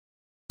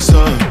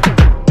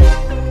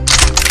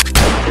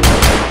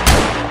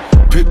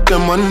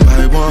them one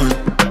by one.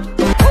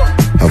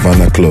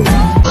 Havana Club.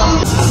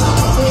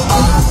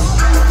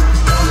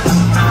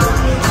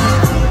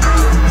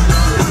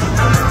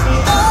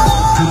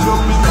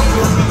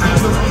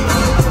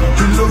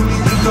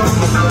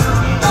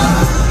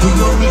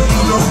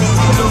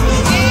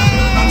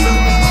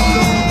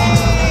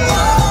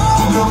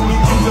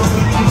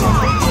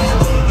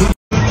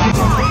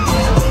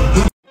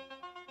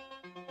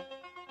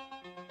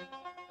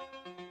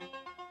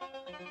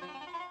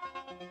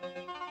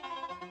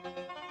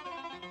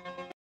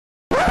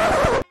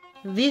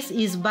 This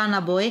is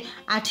Burna Boy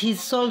at his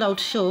sold-out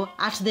show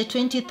at the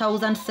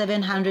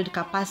 20,700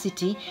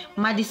 capacity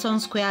Madison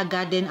Square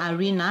Garden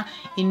Arena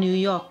in New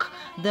York,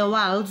 the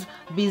world's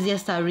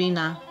busiest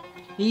arena.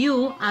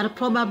 You are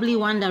probably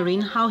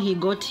wondering how he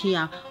got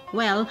here.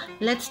 Well,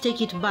 let's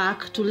take it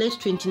back to late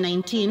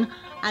 2019,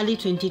 early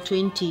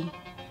 2020.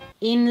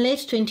 In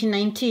late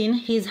 2019,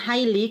 his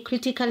highly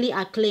critically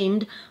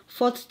acclaimed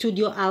fourth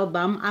studio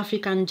album,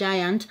 African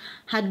Giant,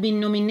 had been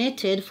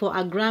nominated for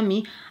a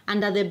Grammy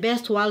under the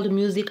Best World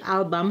Music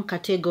Album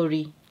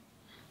category.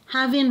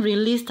 Having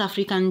released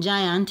African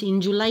Giant in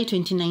July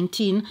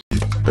 2019,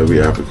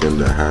 every African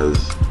that has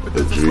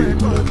a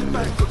dream and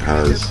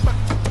has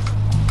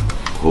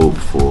hope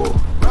for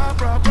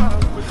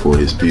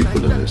his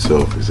people and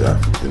himself is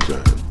African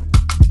Giant.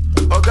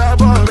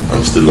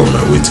 I'm still on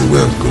my way to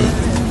where I'm going.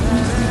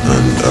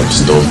 And I'm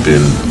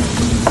stomping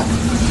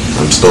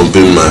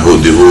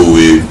the whole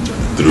way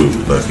through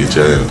like a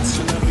giant.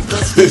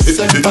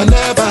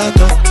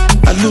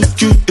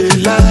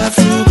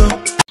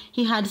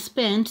 He had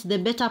spent the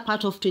better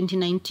part of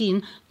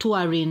 2019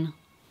 touring.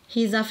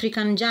 His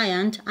African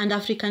Giant and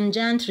African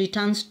Giant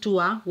Returns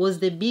tour was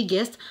the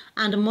biggest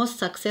and most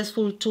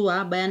successful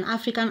tour by an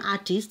African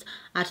artist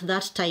at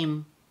that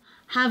time.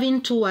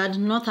 Having toured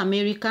North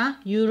America,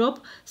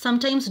 Europe,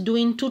 sometimes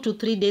doing 2 to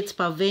 3 dates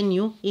per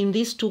venue in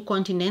these two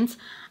continents,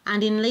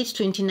 and in late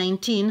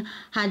 2019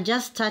 had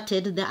just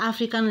started the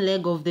African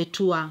leg of the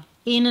tour.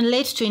 In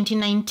late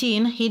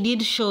 2019, he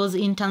did shows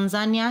in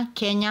Tanzania,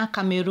 Kenya,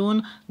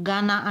 Cameroon,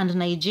 Ghana and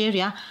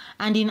Nigeria,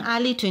 and in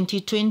early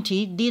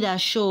 2020 did a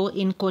show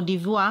in Cote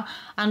d'Ivoire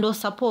and was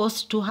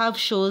supposed to have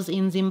shows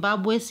in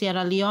Zimbabwe,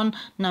 Sierra Leone,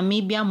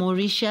 Namibia,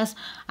 Mauritius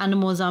and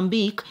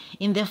Mozambique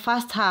in the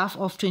first half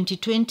of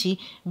 2020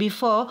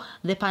 before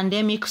the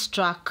pandemic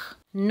struck.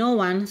 No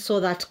one saw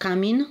that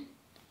coming.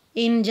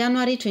 In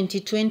January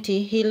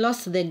 2020, he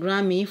lost the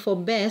Grammy for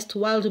Best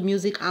World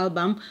Music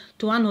Album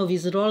to one of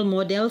his role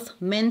models,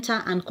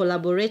 mentor and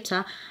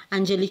collaborator,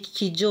 Angelique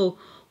Kidjo,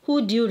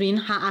 who during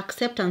her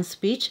acceptance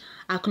speech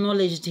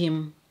acknowledged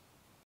him.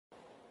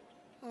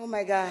 Oh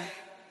my God.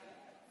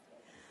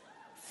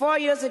 4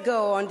 years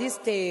ago on this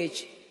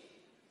stage,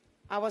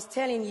 I was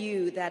telling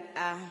you that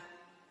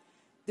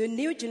the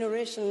new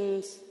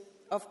generations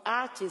of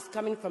artists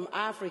coming from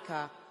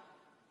Africa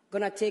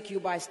gonna take you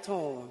by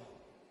storm.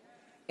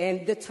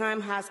 And the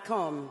time has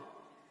come.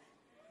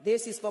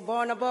 This is for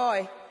Burna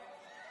Boy.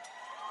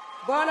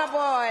 Burna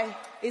Boy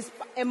is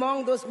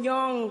among those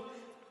young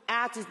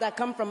artists that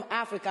come from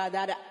Africa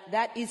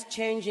that is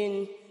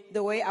changing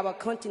the way our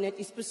continent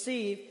is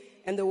perceived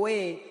and the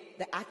way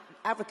the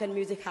African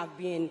music have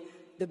been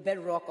the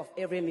bedrock of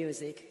every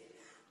music.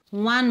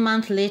 1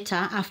 month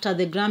later, after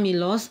the Grammy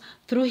loss,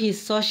 through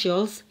his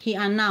socials, he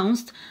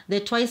announced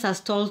the Twice as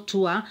Tall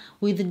tour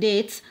with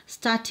dates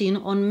starting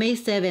on May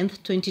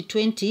 7th,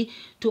 2020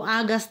 to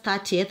August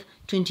 30th,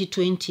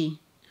 2020.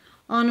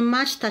 On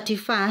March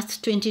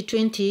 31st,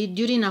 2020,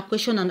 during a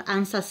question and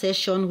answer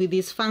session with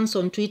his fans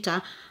on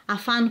Twitter, a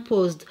fan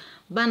posed,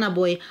 "Burna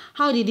Boy,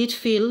 how did it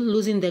feel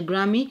losing the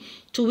Grammy?"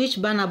 To which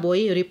Burna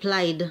Boy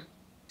replied,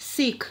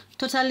 "Sick,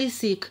 totally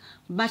sick,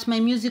 but my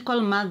musical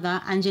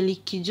mother,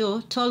 Angelique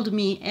Kidjo, told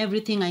me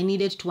everything I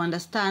needed to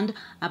understand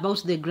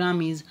about the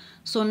Grammys.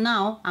 So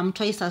now I'm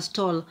twice as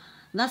tall."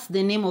 That's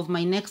the name of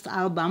my next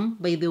album,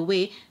 by the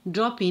way,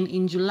 dropping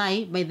in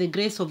July by the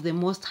grace of the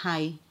Most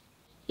High.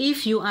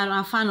 If you are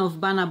a fan of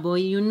Burna Boy,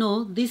 you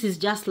know this is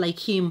just like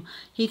him.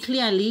 He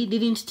clearly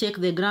didn't take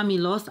the Grammy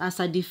loss as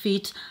a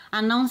defeat.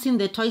 Announcing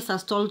the Twice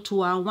as Tall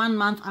tour 1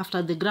 month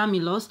after the Grammy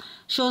loss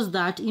shows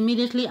that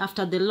immediately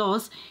after the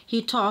loss,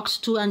 he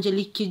talked to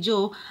Angelique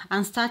Kidjo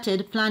and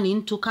started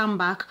planning to come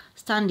back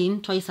standing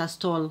twice as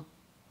tall.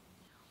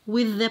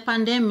 With the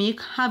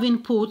pandemic having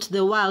put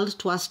the world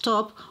to a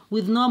stop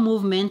with no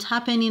movement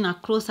happening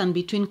across and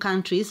between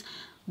countries,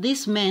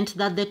 this meant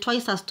that the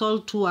Twice as Tall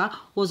tour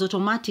was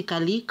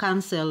automatically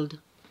cancelled.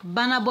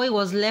 Burna Boy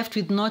was left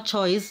with no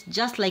choice,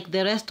 just like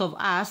the rest of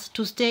us,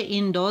 to stay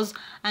indoors,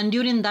 and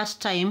during that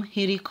time,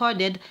 he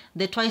recorded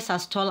the Twice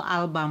as Tall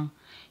album.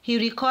 He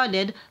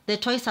recorded the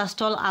Twice as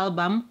Tall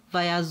album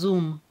via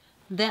Zoom.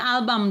 The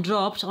album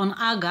dropped on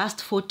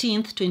August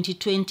 14th,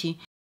 2020.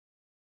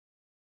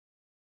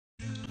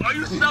 Are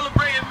you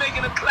celebrating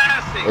making a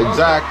classic?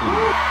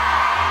 Exactly.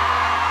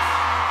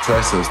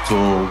 Twice as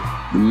Tall,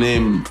 the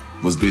name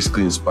was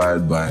basically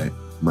inspired by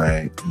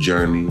my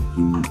journey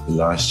through the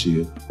last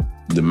year.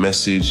 The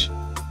message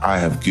I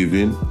have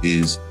given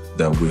is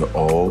that we're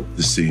all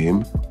the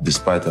same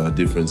despite our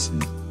differences.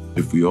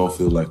 If we all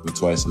feel like we're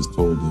twice as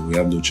tall, then we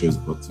have no choice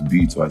but to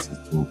be twice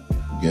as tall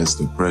against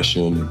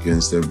oppression,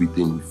 against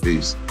everything we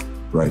face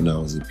right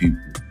now as a people.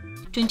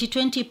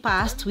 2020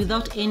 passed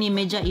without any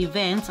major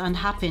events and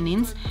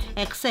happenings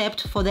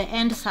except for the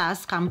End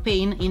SARS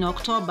campaign in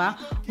October,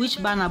 which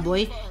Burna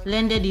Boy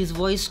lended his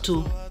voice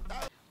to.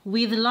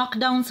 With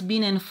lockdowns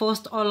being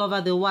enforced all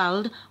over the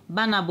world,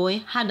 Burna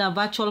Boy had a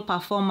virtual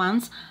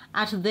performance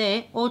at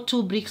the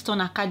O2 Brixton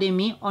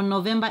Academy on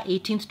November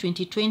 18,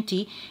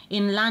 2020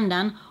 in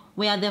London,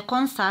 where the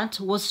concert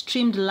was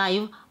streamed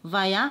live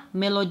via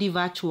Melody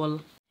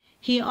Virtual.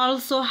 He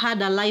also had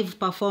a live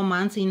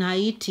performance in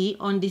Haiti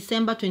on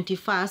December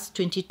 21,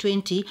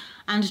 2020,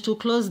 and to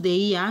close the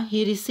year,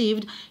 he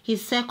received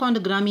his second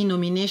Grammy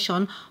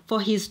nomination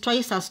for his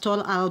Twice as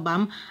Tall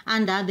album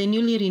under the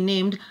newly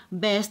renamed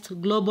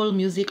Best Global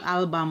Music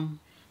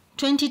Album.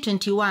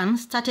 2021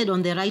 started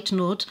on the right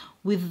note,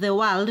 with the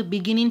world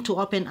beginning to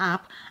open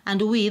up, and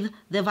with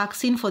the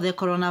vaccine for the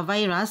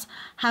coronavirus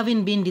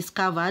having been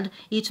discovered,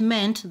 it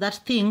meant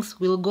that things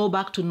will go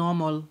back to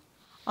normal.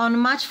 On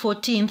March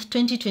 14,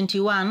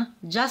 2021,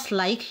 just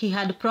like he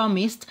had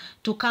promised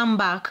to come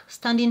back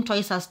standing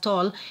twice as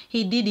tall,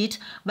 he did it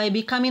by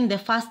becoming the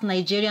first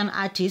Nigerian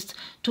artist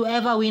to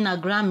ever win a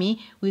Grammy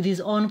with his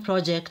own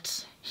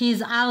project.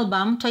 His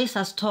album, Twice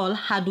as Tall,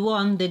 had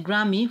won the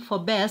Grammy for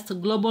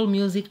Best Global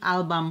Music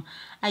Album.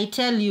 I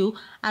tell you,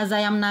 as I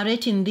am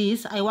narrating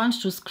this, I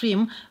want to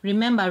scream,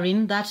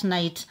 remembering that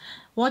night,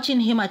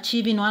 watching him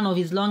achieving one of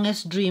his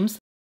longest dreams.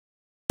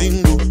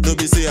 No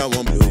be say I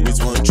won't blow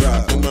with one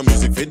track. When my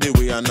music fade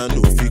away and I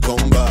know if he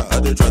come back, I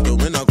dey try to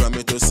win a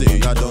Grammy to say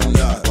I done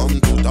that.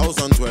 Come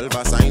 2012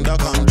 I signed a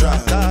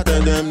contract. That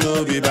tell them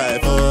no be by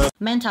force.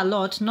 Meant a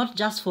lot, not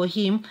just for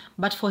him,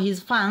 but for his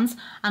fans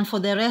and for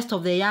the rest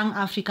of the young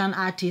African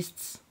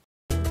artists.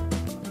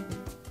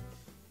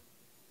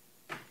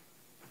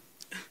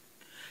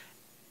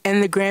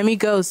 And the Grammy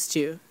goes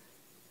to...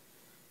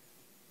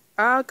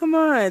 Oh, come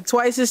on.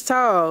 Twice as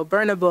Tall,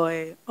 Burna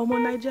Boy. Omo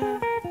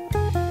Naija.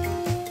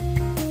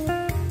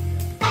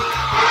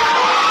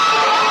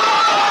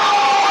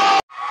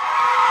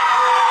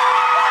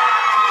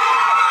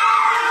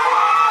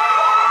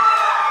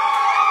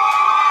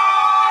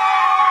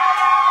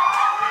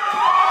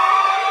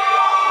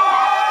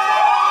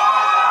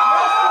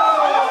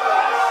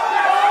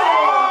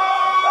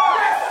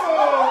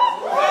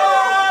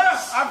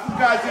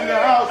 In the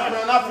house,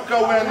 man.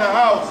 Africa, we're in the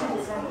house.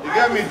 You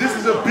get me? This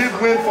is a big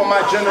win for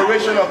my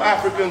generation of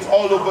Africans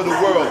all over the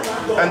world.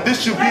 And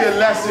this should be a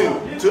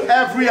lesson to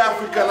every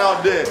African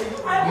out there.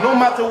 No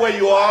matter where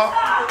you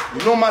are,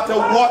 no matter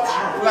what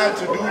you plan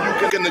to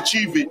do, you can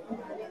achieve it.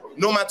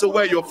 No matter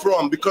where you're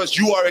from, because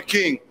you are a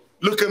king.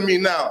 Look at me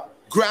now.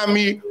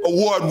 Grammy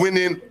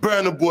award-winning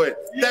Burna Boy.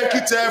 Thank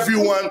you to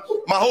everyone.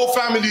 My whole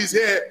family is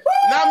here.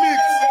 Namix,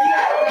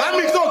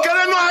 don't get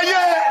it.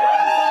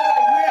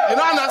 You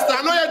don't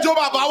understand? No, your job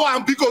about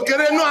one biko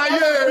kere no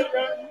aye.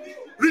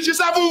 Riches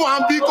have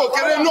one biko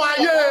kere no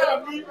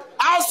aye.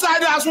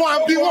 Outsiders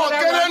one biko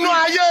kere no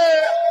aye.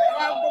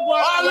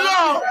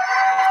 Allah.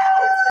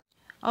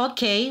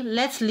 Okay,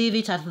 let's leave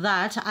it at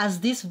that,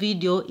 as this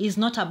video is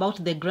not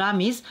about the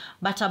Grammys,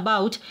 but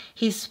about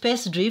his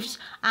Spacedrift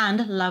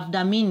and Love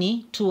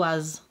Damini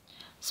tours.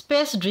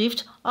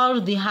 Spacedrift, or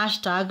the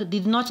hashtag,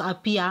 did not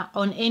appear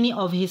on any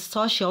of his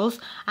socials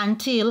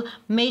until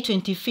May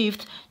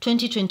 25th,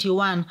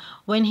 2021,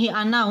 when he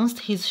announced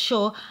his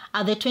show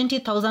at the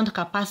 20,000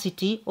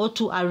 capacity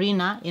O2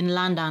 Arena in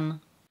London.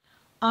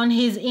 On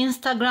his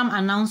Instagram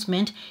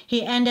announcement,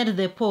 he ended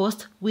the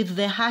post with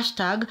the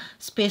hashtag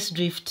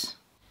Spacedrift.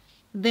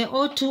 The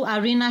O2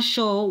 Arena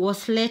show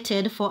was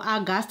slated for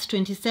August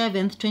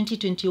 27,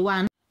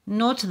 2021.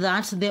 Note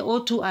that the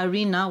O2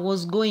 Arena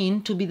was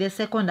going to be the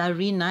second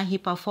arena he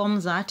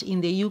performs at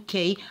in the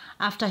UK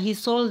after he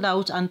sold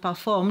out and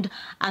performed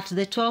at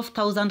the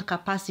 12,000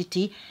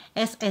 capacity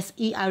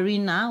SSE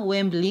Arena,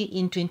 Wembley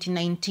in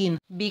 2019,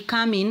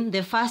 becoming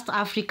the first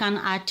African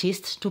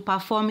artist to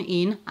perform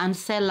in and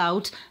sell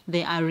out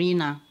the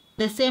arena.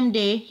 The same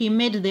day he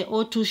made the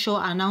O2 show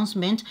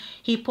announcement,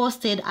 he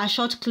posted a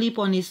short clip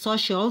on his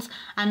socials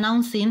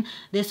announcing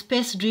the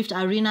Spacedrift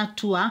Arena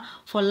tour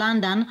for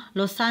London,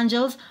 Los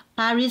Angeles,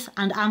 Paris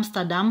and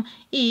Amsterdam,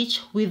 each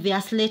with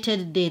their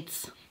slated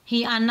dates.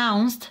 He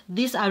announced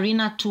this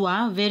arena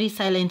tour very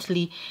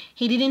silently.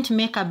 He didn't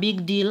make a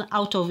big deal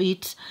out of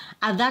it.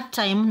 At that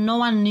time, no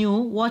one knew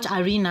what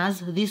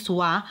arenas these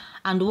were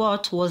and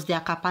what was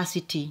their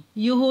capacity.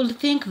 You would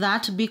think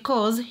that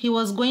because he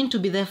was going to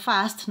be the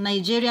first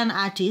Nigerian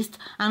artist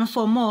and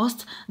for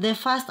most, the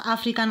first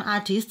African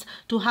artist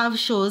to have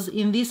shows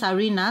in these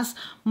arenas,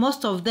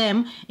 most of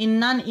them in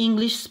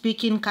non-English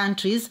speaking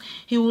countries,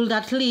 he would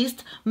at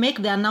least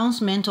make the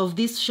announcement of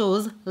these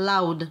shows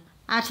loud.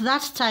 At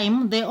that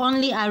time, the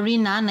only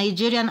arena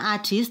Nigerian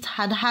artists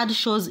had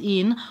shows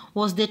in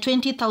was the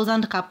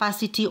 20,000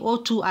 capacity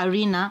O2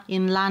 Arena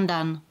in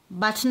London.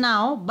 But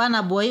now,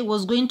 Burna Boy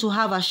was going to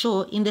have a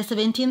show in the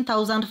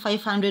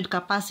 17,500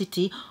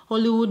 capacity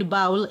Hollywood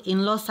Bowl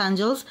in Los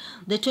Angeles,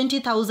 the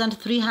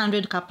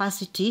 20,300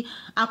 capacity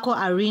Accor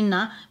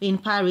Arena in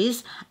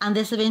Paris, and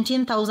the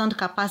 17,000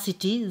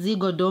 capacity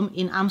Ziggo Dome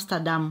in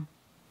Amsterdam.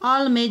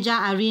 All major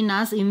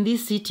arenas in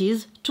these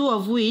cities, two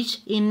of which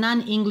in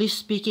non-English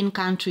speaking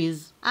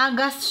countries.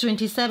 August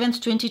 27,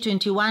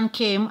 2021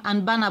 came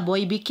and Burna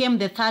Boy became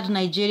the third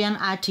Nigerian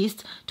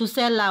artist to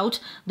sell out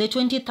the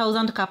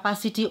 20,000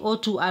 capacity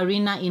O2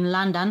 Arena in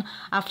London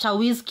after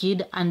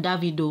Wizkid and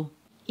Davido.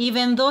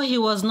 Even though he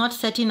was not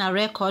setting a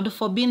record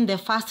for being the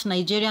first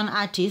Nigerian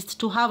artist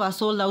to have a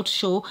sold-out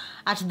show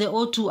at the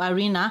O2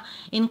 Arena,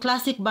 in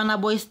classic Burna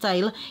Boy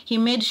style, he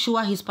made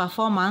sure his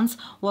performance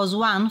was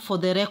one for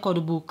the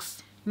record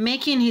books.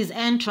 Making his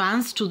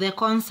entrance to the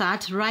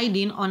concert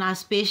riding on a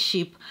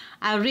spaceship,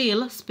 a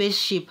real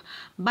spaceship.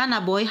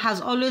 Burna Boy has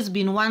always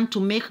been one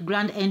to make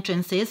grand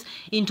entrances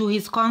into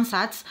his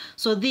concerts,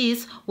 so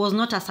this was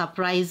not a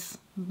surprise.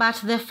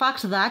 But the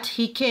fact that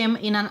he came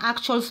in an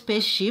actual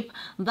spaceship,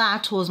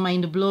 that was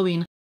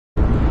mind-blowing.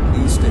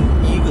 Released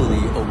an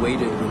eagerly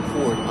awaited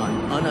report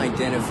on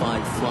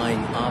unidentified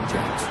flying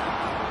objects.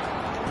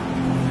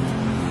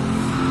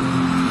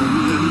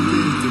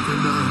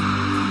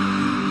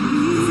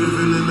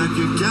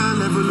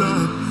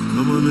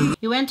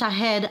 He went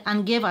ahead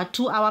and gave a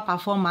 2-hour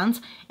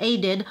performance,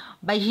 aided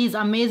by his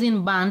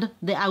amazing band,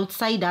 The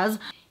Outsiders.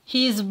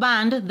 His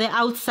band, The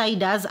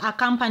Outsiders,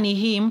 accompany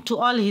him to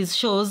all his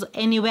shows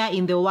anywhere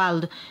in the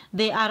world.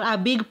 They are a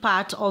big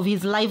part of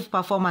his live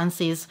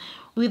performances.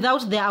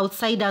 Without The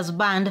Outsiders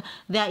band,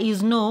 there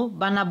is no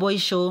Burna Boy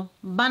show.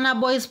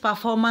 Burna Boy's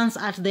performance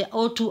at the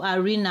O2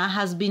 Arena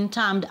has been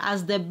termed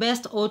as the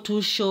best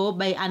O2 show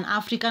by an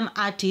African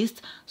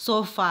artist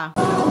so far.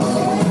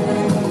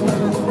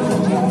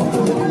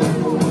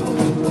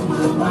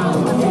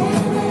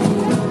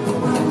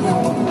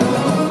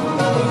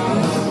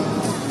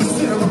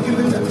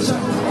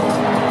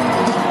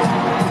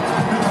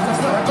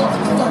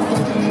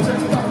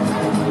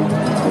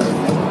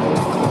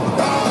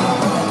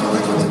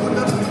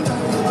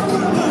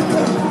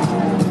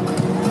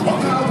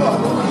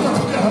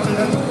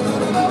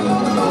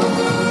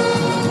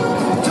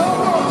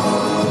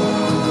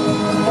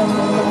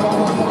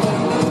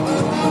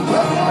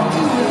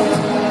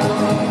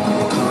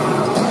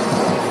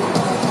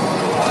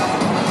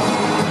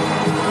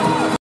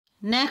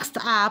 Next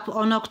up,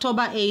 on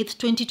October 8,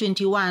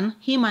 2021,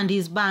 him and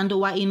his band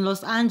were in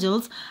Los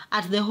Angeles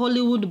at the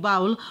Hollywood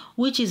Bowl,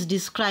 which is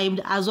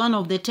described as one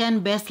of the 10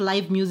 best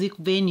live music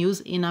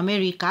venues in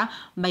America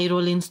by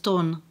Rolling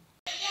Stone.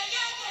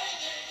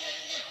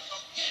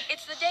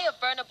 It's the day of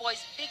Burna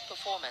Boy's big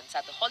performance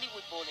at the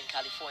Hollywood Bowl in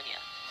California.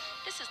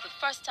 This is the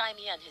first time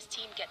he and his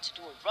team get to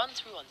do a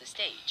run-through on the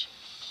stage.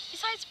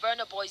 Besides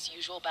Burna Boy's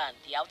usual band,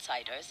 The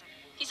Outsiders,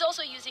 he's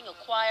also using a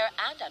choir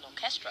and an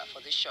orchestra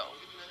for this show.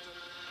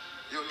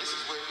 Yo, this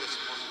is where they're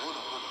supposed to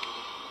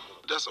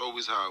go. That's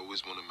always how I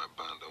always wanted my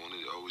band. I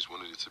always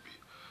wanted it to be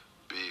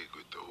big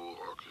with the whole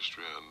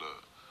orchestra and the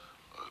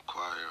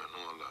choir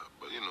and all that.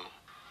 But you know,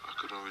 I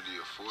couldn't really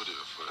afford it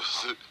at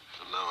first. And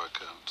now I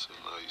can, so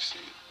now you see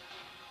it.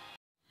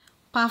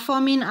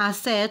 Performing a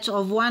set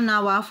of 1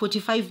 hour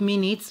 45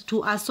 minutes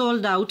to a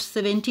sold-out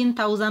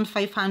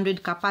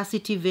 17,500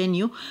 capacity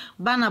venue,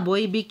 Burna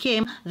Boy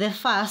became the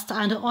first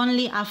and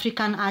only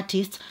African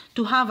artist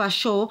to have a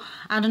show,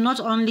 and not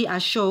only a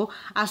show,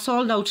 a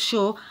sold-out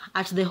show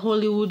at the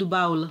Hollywood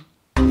Bowl.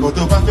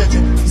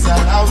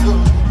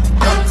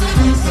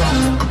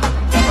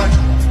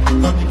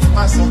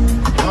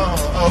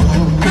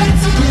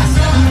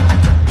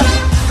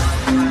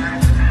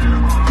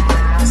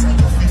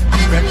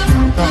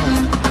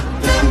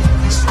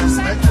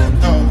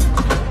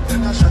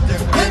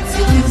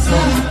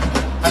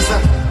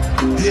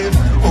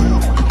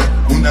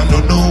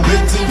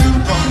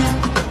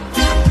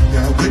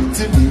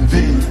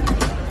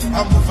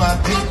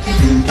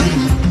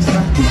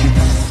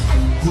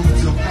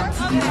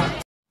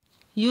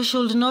 You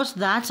should note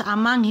that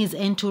among his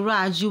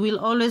entourage, you will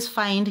always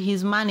find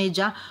his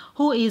manager,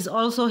 who is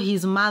also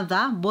his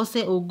mother,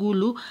 Bose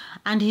Ogulu,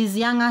 and his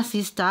younger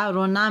sister,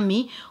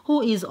 Ronami,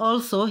 who is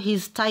also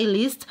his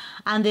stylist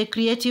and the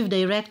creative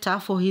director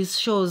for his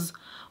shows.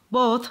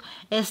 Both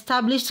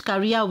established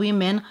career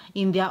women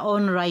in their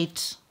own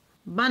right.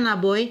 Burna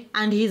Boy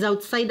and his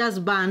Outsiders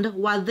band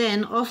were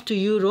then off to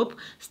Europe,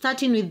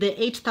 starting with the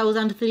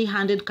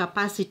 8,300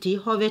 capacity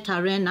Hovet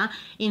Arena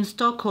in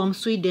Stockholm,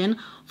 Sweden,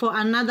 for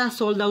another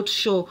sold-out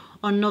show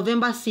on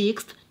November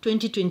 6,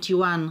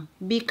 2021,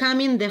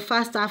 becoming the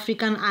first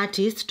African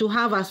artist to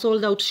have a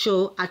sold-out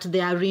show at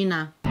the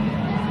arena.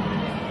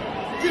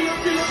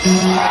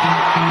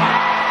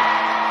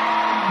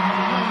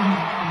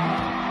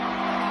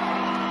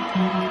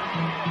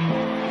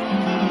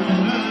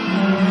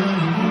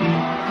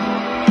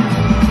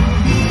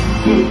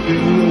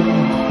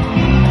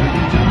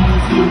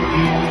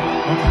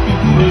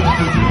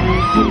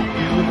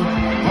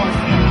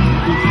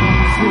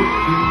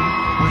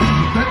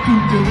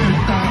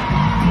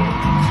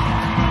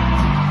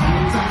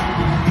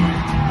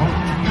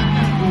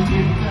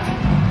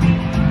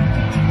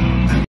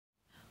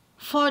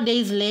 4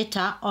 days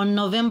later, on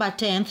November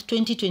 10th,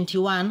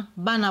 2021,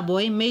 Burna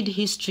Boy made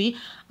history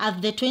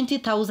at the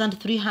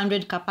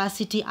 20,300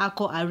 capacity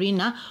Accor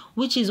Arena,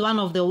 which is one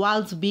of the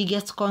world's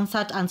biggest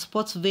concert and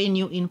sports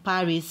venue in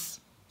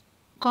Paris,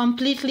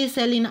 completely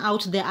selling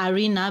out the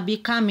arena,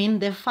 becoming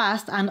the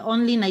first and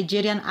only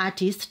Nigerian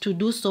artist to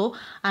do so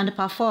and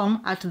perform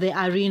at the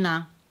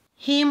arena.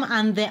 Him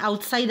and the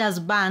Outsiders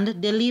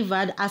band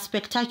delivered a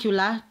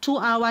spectacular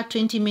 2-hour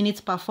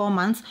 20-minute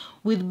performance,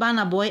 with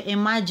Burna Boy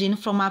emerging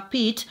from a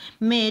pit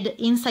made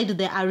inside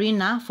the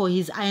arena for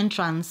his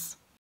entrance.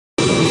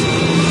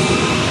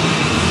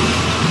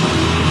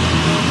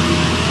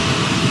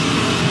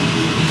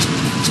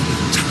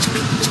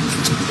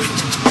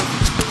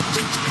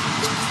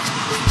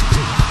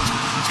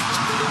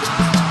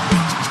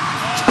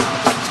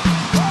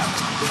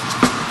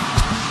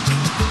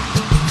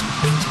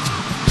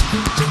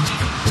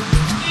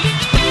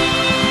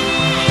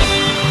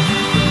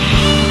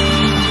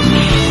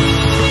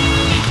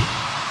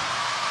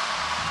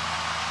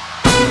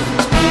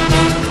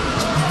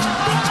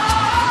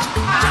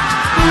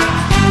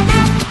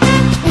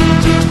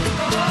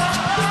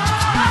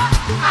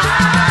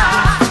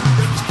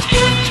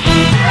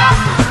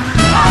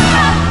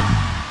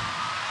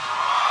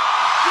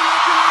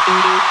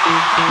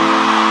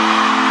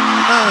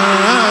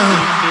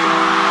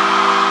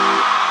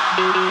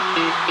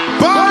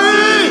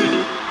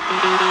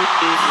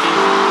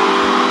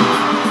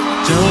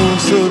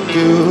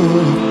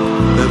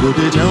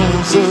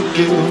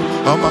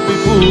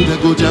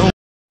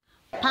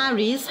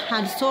 Paris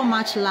had so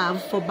much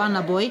love for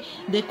Burna Boy,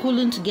 they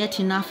couldn't get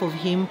enough of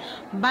him.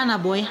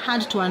 Burna Boy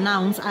had to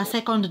announce a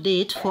second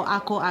date for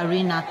Accor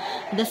Arena.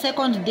 The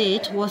second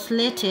date was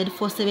slated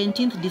for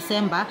 17th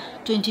December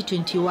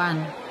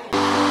 2021.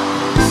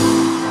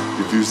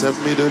 If you send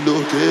me the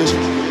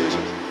location,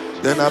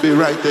 then I'll be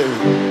right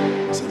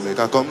there. So make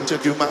I come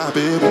check you, my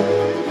baby.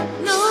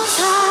 No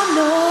time,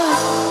 no.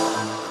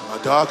 My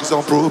dog is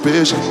on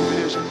probation.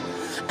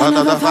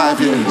 Another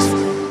 5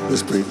 years.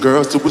 Let's bring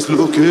girls to us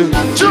looking.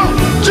 Jump,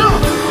 jump.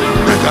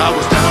 Like I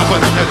was down, but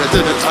I'm headed to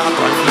the top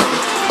right now.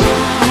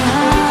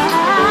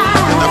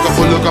 And I can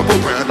pull a couple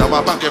grand on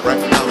my pocket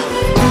right now.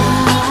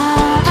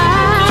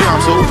 Yeah, I'm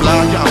so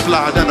fly, yeah, I'm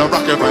fly, then I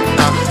rock it right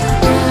now.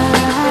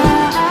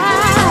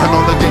 And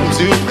all the games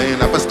you play,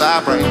 never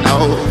stop right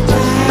now.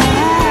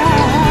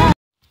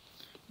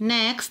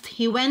 Next,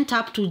 he went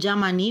up to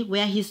Germany,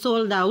 where he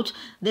sold out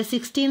the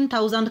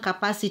 16,000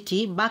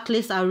 capacity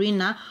Barclays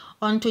Arena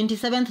on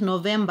 27th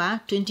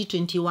November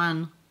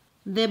 2021.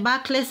 The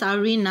Barclays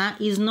Arena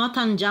is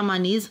northern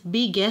Germany's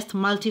biggest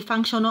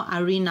multifunctional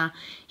arena.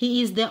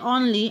 He is the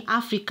only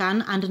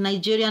African and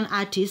Nigerian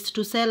artist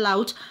to sell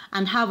out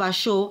and have a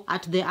show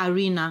at the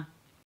arena.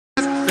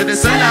 Then they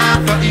sell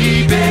out for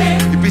eBay.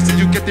 If you see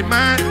you get the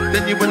man,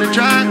 then you wanna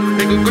try,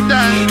 make a good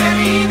time.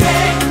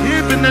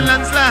 You've been a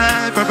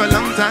landslide for a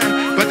long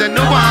time, but then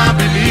no one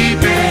believe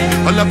it.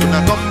 All up when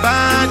I come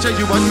back,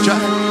 you want try.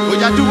 Oh,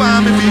 yeah, do I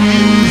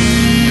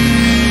me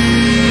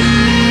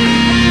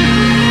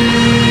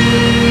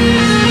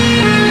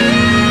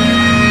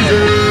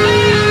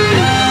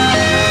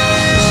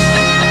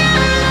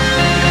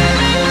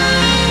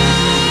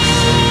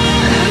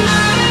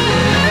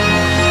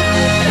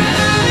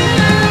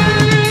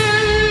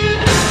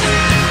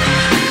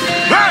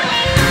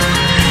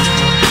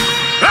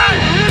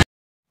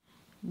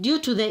Due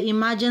to the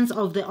emergence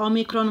of the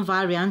Omicron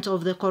variant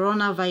of the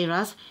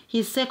coronavirus,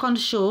 his second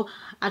show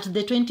at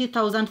the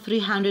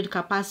 20,300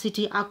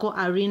 capacity Accor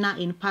Arena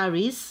in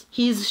Paris,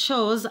 his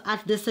shows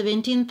at the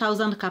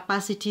 17,000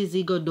 capacity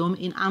Ziggo Dome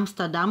in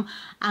Amsterdam,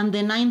 and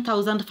the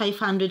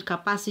 9,500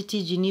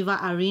 capacity Geneva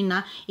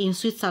Arena in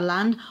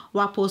Switzerland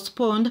were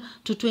postponed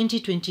to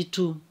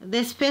 2022. The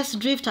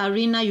Spacedrift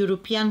Arena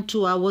European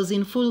tour was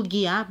in full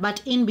gear,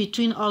 but in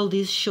between all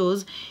these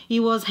shows, he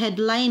was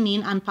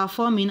headlining and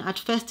performing at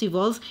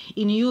festivals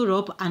in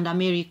Europe and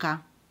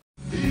America.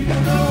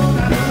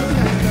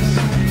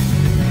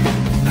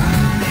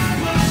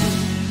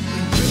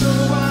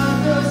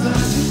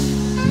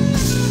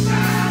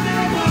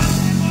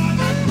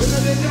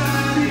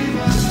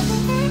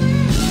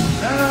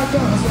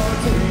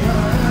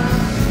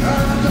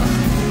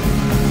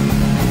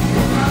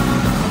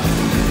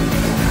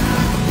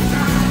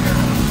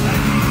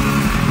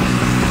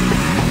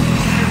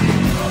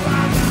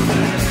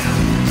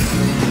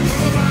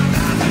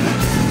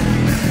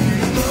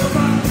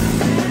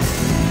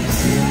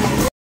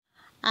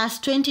 As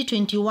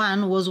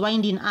 2021 was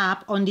winding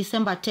up, on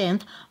December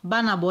 10th,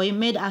 Burna Boy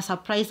made a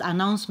surprise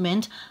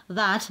announcement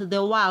that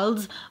the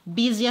world's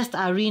busiest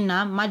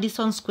arena,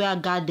 Madison Square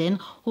Garden,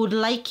 would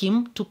like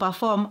him to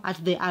perform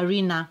at the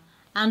arena,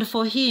 and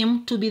for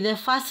him to be the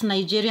first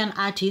Nigerian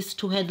artist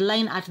to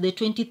headline at the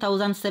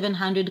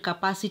 20,700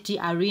 capacity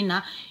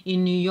arena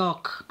in New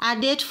York. A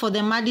date for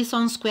the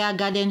Madison Square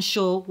Garden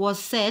show was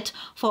set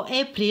for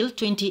April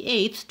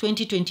 28,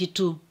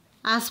 2022.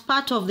 As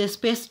part of the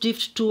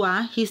Spacedrift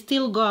tour, he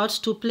still got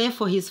to play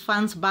for his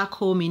fans back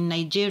home in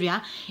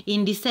Nigeria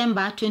in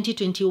December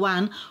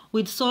 2021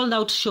 with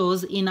sold-out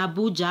shows in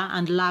Abuja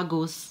and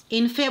Lagos.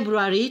 In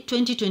February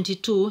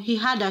 2022, he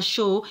had a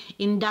show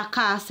in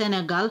Dakar,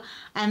 Senegal,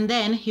 and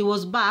then he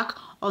was back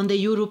on the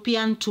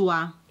European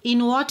tour.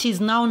 In what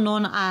is now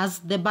known as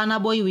the Burna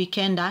Boy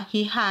Weekender,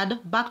 he had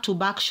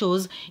back-to-back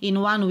shows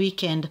in one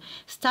weekend,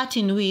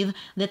 starting with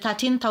the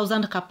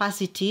 13,000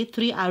 capacity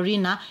 3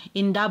 Arena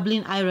in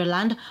Dublin,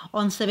 Ireland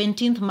on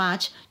 17th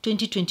March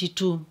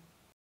 2022.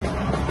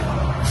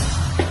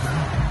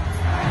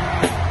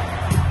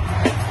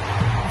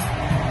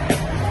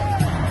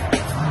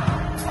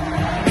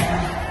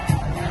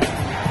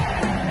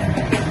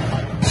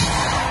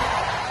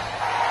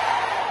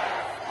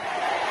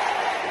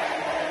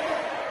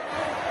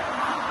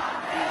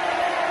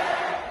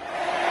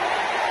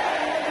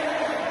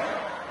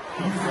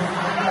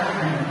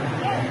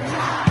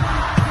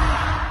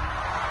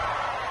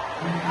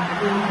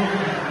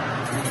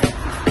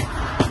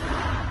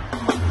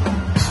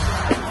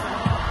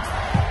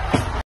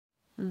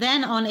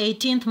 Then on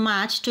 18th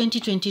March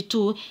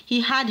 2022,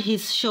 he had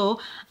his show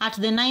at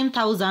the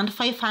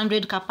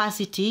 9,500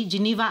 capacity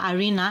Geneva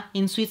Arena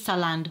in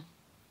Switzerland.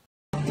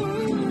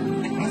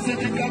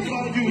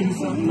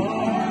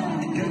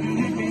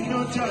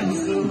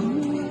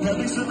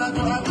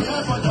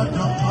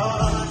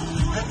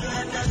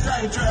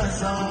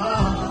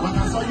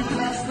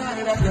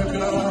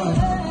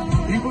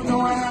 Even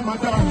though I had my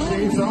dark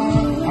shades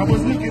on, I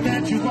was looking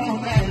at you all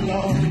night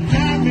long.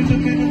 Now I've been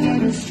looking at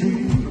the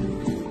street.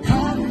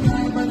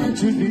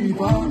 To leave,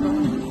 oh no.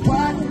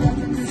 Why did I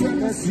think this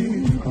when I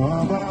see?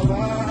 Oh, blah, blah,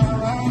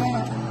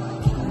 blah.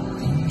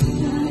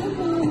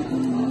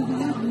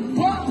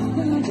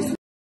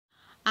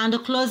 And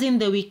closing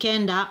the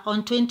weekender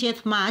on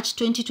 20th March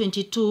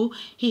 2022,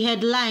 he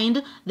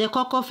headlined the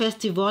Coco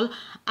Festival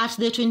at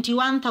the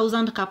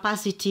 21,000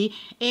 capacity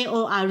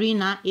AO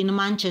Arena in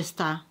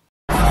Manchester.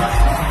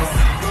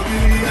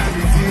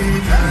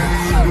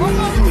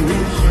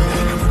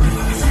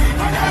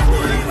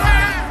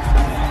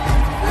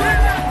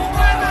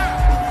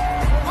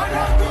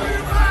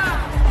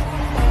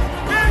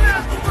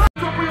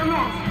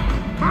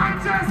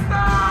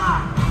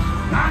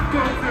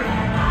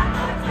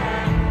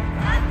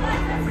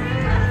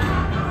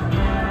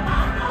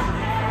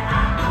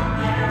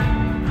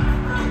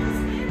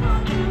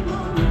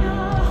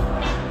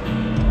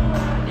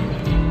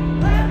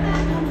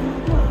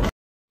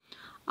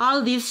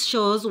 All these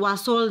shows were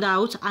sold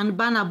out, and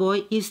Burna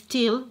Boy is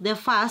still the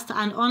first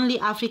and only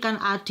African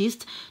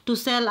artist to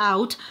sell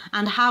out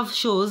and have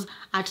shows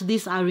at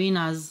these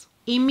arenas.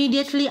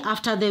 Immediately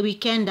after the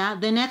weekender,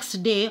 the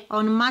next day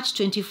on March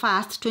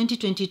 21st,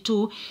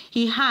 2022,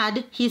 he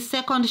had his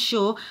second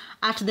show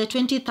at the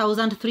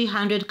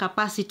 20,300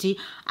 capacity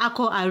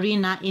Accor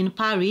Arena in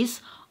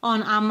Paris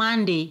on a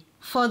Monday.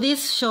 For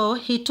this show,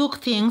 he took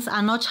things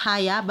a notch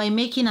higher by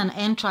making an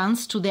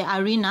entrance to the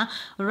arena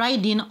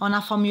riding on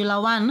a Formula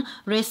 1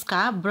 race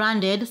car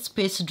branded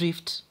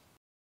Spacedrift.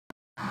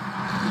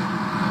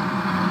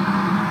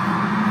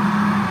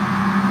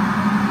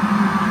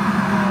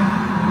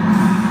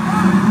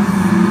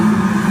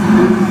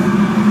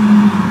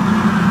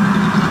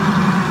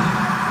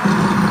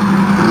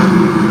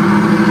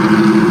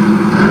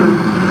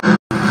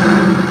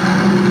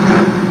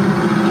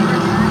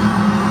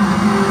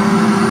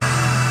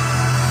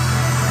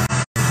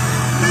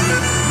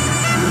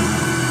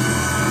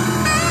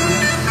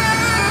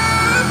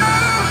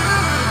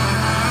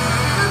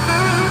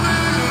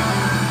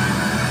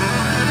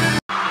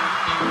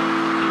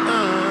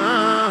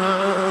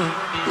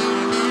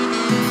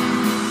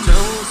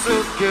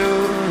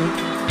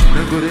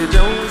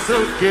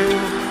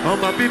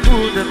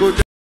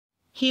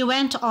 He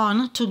went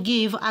on to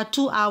give a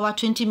 2-hour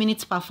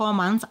 20-minute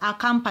performance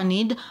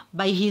accompanied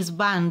by his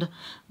band.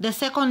 The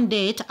second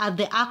date at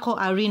the Accor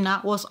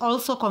Arena was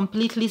also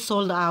completely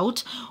sold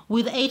out,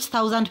 with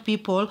 8,000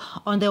 people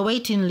on the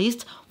waiting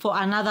list for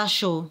another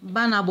show.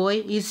 Burna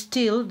Boy is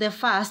still the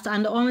first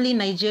and only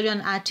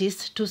Nigerian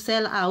artist to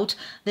sell out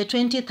the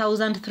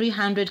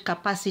 20,300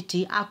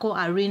 capacity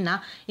Accor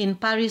Arena in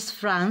Paris,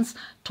 France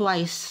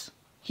twice.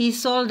 He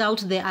sold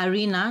out the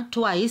arena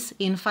twice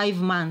in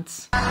 5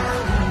 months.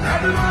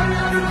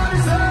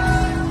 Everybody say.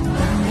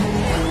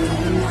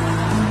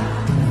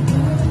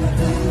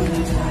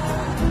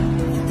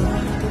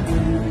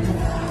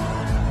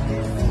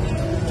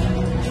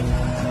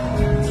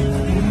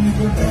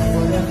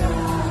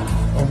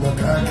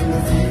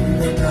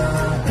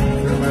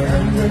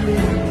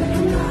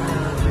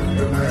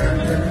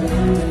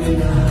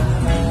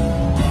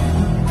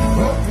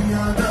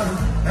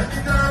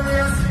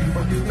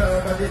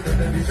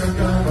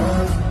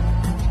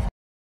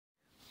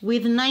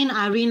 With 9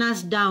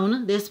 arenas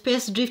down, the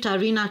Spacedrift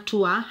Arena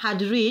tour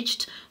had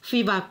reached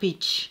fever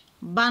pitch.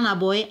 Burna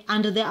Boy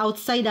and the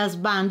Outsiders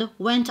band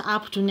went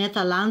up to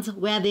Netherlands,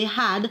 where they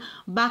had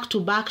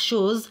back-to-back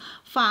shows,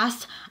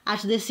 first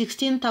at the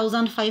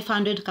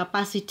 16,500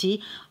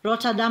 capacity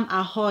Rotterdam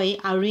Ahoy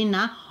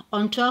Arena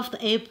on 12th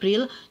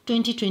April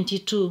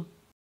 2022.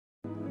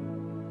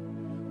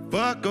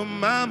 Fuck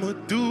 'em, I'ma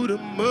do the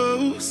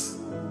most.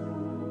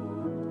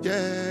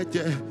 Yeah,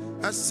 yeah,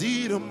 I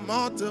see them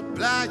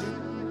multiplying.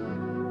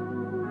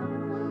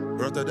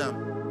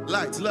 Rotterdam,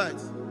 lights.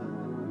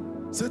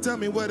 So tell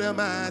me what am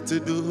I to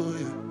do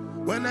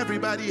when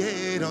everybody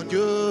hate on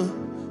you?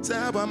 Say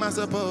how am I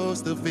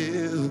supposed to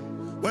feel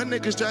when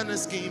niggas tryna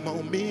scheme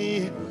on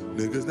me?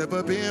 Niggas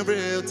never been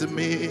real to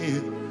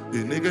me.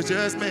 The niggas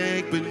just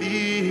make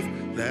believe.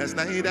 Last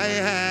night I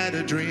had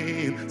a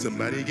dream.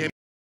 Somebody gave.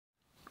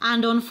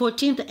 And on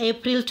 14th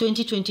April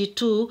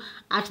 2022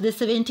 at the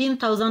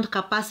 17,000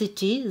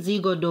 capacity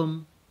Ziggo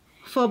Dome.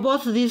 For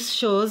both these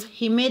shows,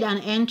 he made an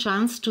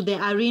entrance to the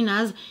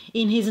arenas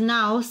in his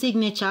now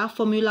signature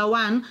Formula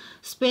One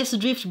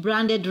Spacedrift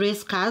branded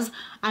race cars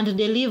and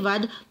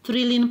delivered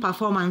thrilling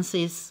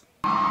performances.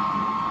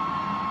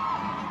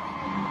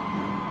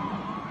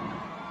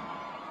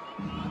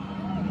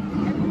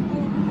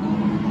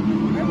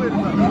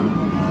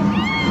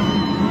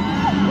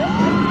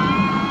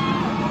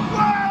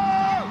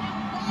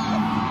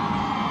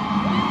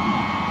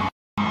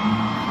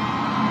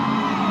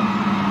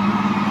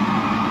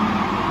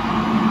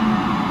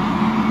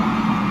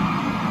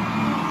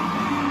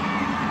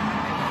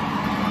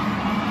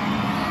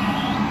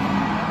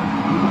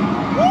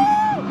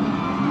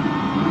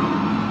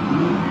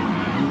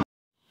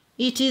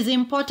 It is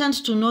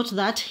important to note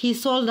that he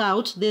sold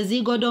out the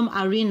Ziggo Dome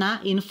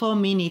Arena in 4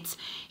 minutes.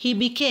 He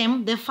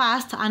became the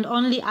first and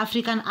only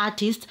African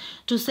artist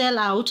to sell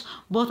out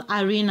both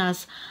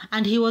arenas,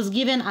 and he was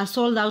given a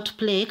sold-out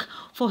plaque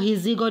for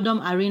his Ziggo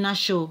Dome Arena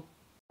show.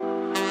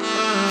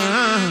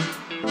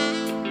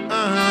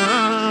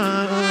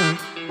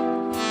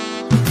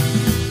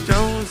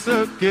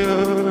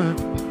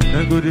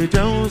 They go to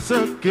down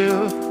so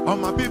kill. All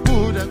my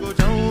people they go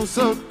down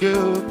so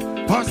kill.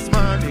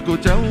 Postman they go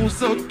down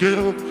so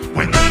kill.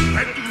 When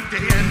I do the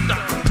end up,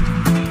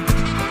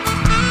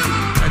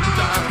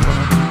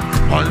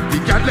 all the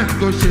girls let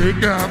go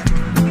shake up.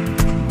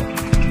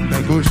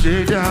 They go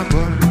shake up.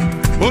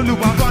 All the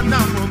wagon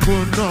now go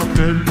no.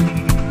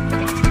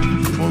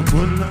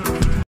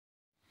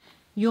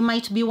 You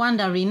might be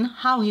wondering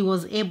how he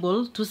was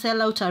able to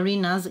sell out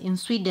arenas in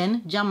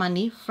Sweden,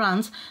 Germany,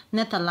 France,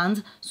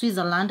 Netherlands,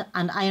 Switzerland,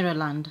 and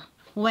Ireland.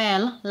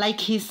 Well,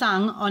 like he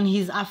sang on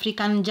his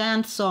African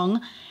Giant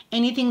song,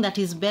 anything that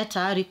is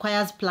better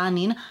requires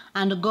planning,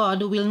 and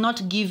God will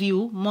not give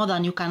you more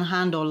than you can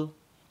handle.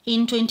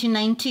 In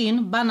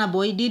 2019, Burna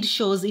Boy did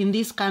shows in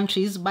these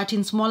countries but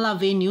in smaller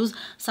venues,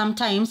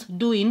 sometimes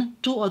doing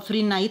 2 or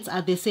 3 nights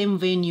at the same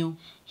venue.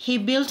 He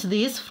built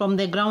this from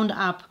the ground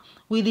up.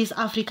 With his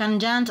African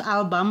Giant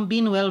album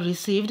being well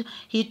received,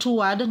 he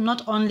toured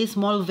not only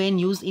small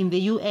venues in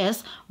the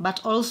US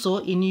but also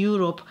in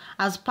Europe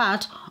as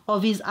part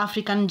of his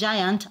African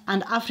Giant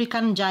and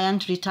African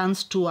Giant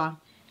Returns tour.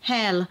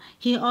 Hell,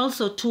 he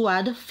also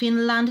toured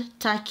Finland,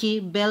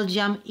 Turkey,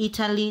 Belgium,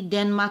 Italy,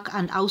 Denmark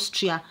and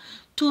Austria.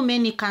 Too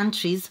many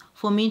countries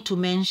for me to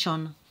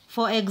mention.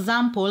 For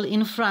example,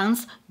 in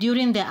France,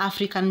 during the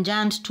African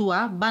Giant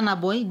Tour, Burna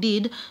Boy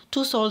did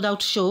 2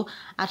 sold-out shows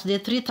at the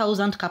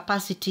 3,000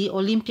 capacity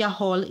Olympia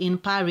Hall in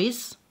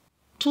Paris,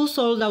 2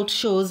 sold-out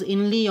shows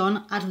in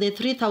Lyon at the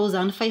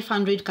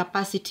 3,500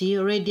 capacity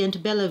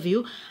Radiant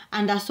Bellevue,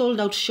 and a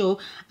sold-out show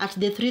at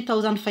the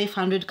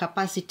 3,500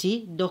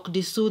 capacity Doc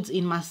de Suds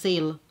in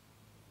Marseille.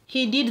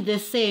 He did the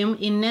same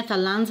in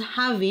Netherlands,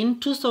 having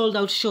 2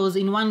 sold-out shows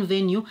in one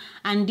venue,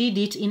 and did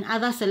it in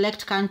other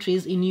select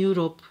countries in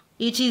Europe.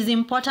 It is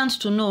important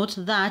to note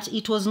that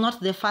it was not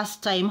the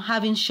first time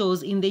having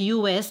shows in the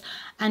US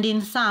and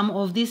in some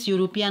of these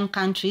European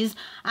countries,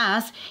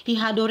 as he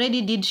had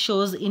already did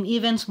shows in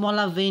even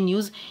smaller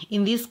venues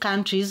in these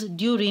countries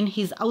during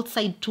his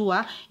outside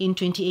tour in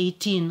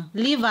 2018.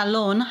 Leave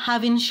alone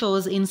having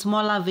shows in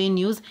smaller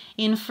venues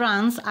in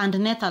France and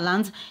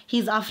Netherlands,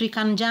 his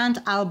African Giant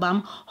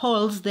album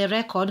holds the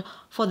record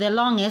for the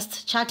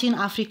longest charting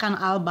African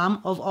album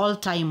of all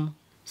time,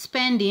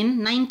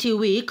 spending 90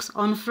 weeks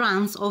on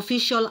France's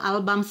official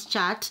albums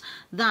chart,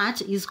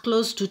 that is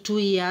close to 2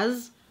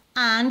 years,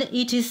 and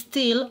it is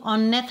still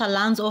on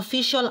Netherlands'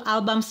 official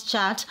albums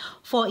chart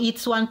for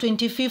its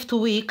 125th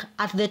week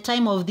at the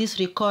time of this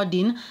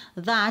recording,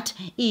 that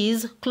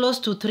is close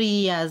to 3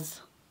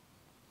 years.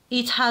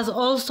 It has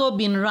also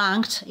been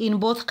ranked in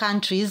both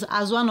countries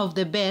as one of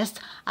the best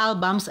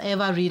albums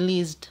ever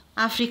released.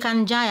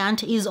 African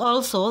Giant is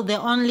also the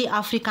only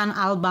African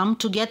album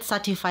to get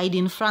certified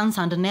in France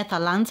and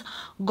Netherlands,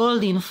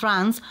 gold in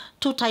France,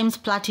 2 times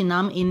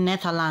platinum in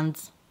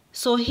Netherlands.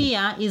 So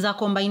here is a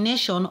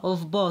combination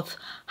of both,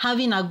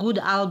 having a good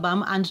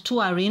album and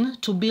touring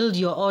to build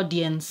your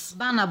audience.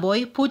 Burna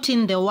Boy put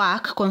in the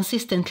work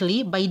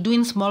consistently by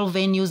doing small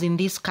venues in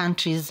these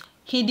countries.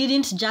 He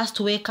didn't just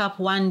wake up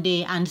one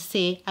day and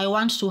say, I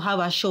want to have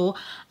a show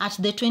at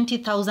the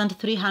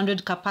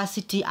 20,300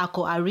 capacity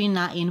Accor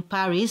Arena in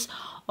Paris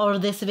or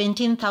the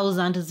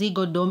 17,000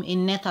 Ziggo Dome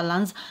in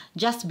Netherlands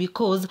just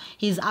because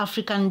his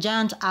African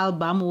Giant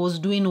album was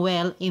doing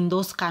well in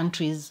those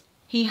countries.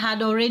 He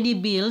had already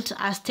built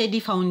a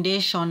steady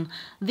foundation.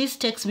 This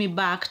takes me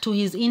back to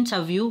his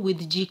interview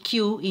with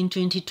GQ in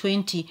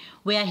 2020,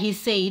 where he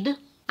said,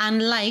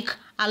 "Unlike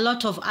a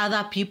lot of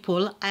other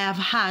people, I have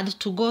had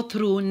to go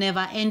through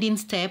never-ending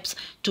steps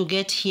to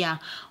get here,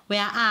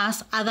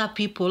 whereas other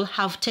people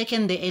have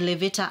taken the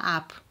elevator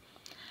up.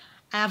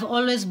 I have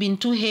always been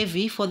too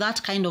heavy for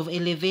that kind of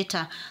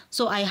elevator,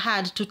 so I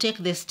had to take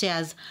the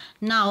stairs.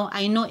 Now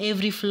I know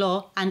every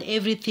floor and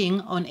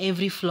everything on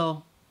every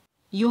floor."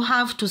 You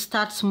have to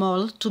start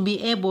small to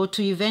be able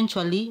to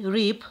eventually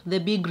reap the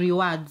big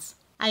rewards.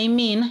 I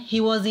mean,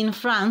 he was in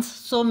France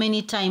so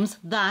many times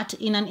that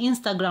in an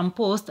Instagram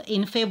post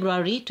in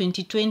February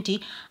 2020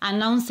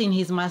 announcing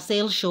his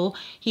Marseille show,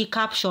 he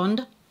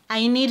captioned,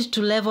 "I need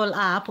to level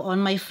up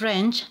on my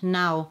French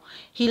now."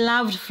 He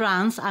loved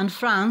France and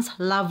France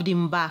loved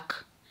him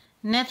back.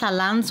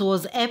 Netherlands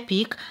was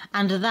epic,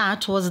 and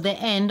that was the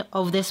end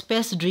of the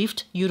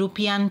Spacedrift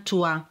European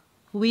tour.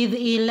 With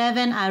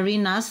 11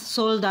 arenas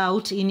sold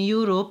out in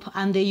Europe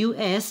and the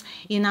US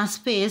in a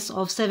space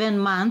of 7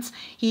 months,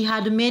 he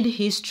had made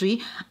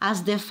history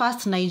as the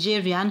first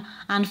Nigerian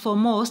and for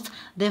most,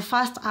 the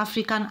first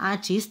African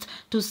artist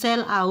to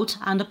sell out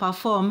and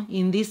perform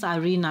in these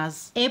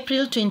arenas.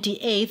 April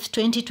 28,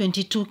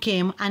 2022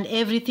 came and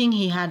everything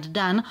he had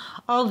done,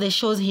 all the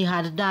shows he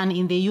had done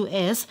in the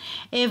US,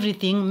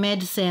 everything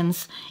made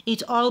sense.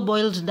 It all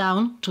boiled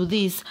down to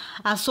this,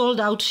 a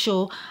sold-out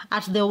show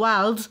at the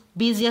world's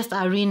busiest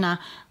arena,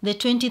 the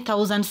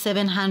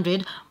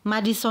 20,700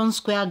 Madison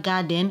Square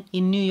Garden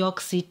in New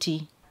York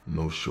City.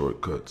 No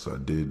shortcuts. I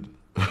did.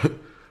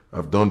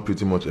 I've done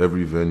pretty much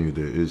every venue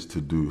there is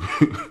to do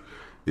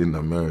in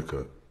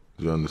America.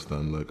 Do you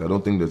understand? Like, I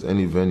don't think there's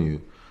any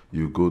venue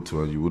you go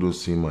to and you wouldn't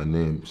see my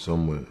name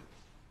somewhere.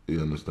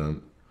 You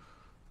understand?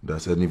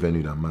 That's any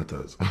venue that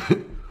matters.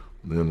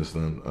 You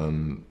understand?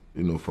 And,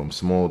 you know, from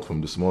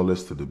the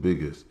smallest to the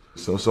biggest.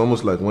 So it's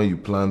almost like when you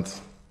plant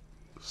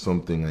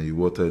something and you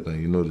water it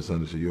and you know the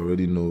sun, you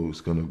already know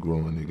it's gonna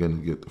grow and you're gonna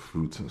get the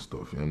fruits and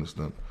stuff, you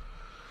understand?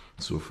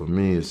 So for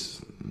me,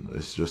 it's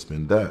just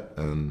been that,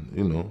 and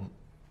you know,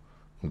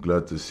 I'm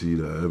glad to see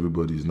that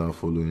everybody's now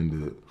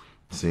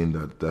saying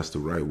that that's the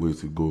right way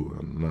to go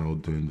and now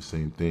doing the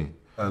same thing.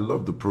 I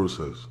love the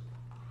process,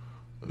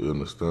 you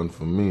understand?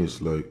 For me,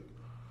 it's like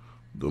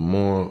the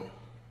more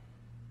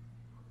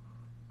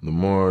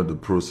the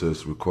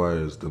process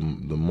requires, the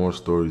more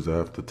stories I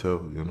have to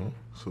tell, you know?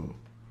 So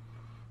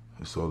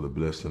it's all a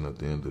blessing at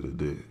the end of the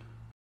day.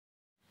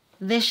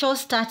 The show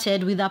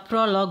started with a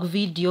prologue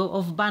video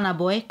of Burna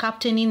Boy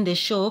captaining the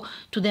show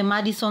to the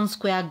Madison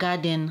Square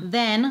Garden.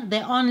 Then,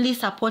 the only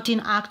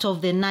supporting act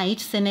of the night,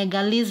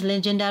 Senegalese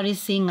legendary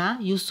singer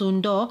Youssou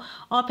N'Dour,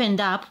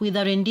 opened up with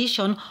a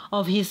rendition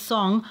of his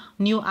song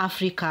New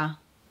Africa.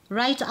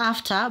 Right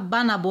after,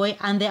 Burna Boy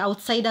and the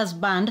Outsiders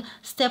band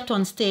stepped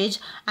on stage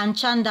and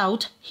churned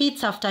out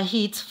hits after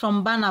hits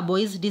from Burna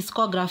Boy's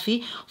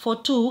discography for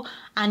 2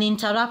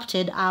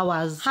 uninterrupted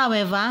hours.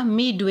 However,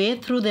 midway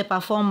through the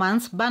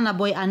performance, Burna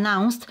Boy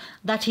announced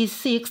that his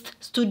 6th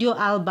studio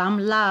album,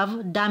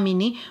 Love,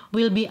 Damini,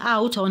 will be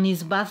out on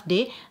his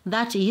birthday,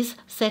 that is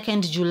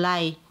 2nd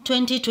July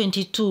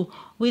 2022.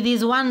 With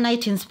his One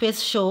Night in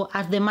Space show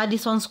at the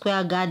Madison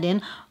Square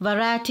Garden,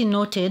 Variety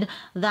noted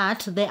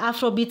that the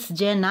Afrobeats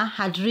genre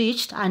had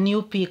reached a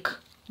new peak.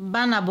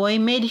 Burna Boy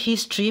made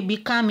history,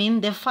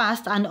 becoming the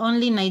first and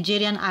only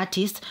Nigerian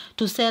artist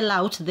to sell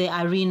out the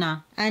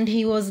arena, and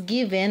he was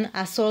given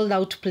a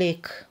sold-out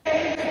plaque.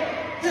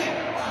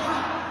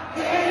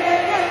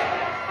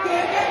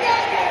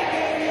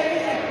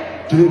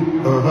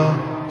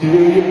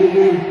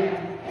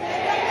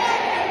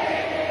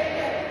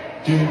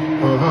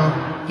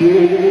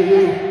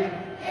 Yeah.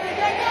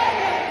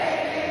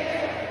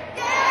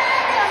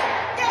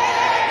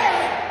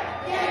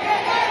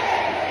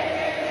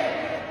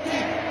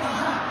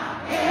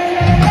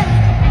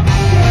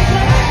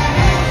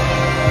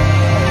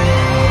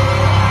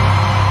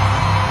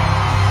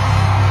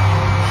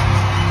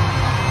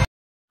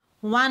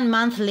 1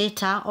 month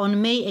later,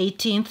 on May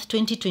 18,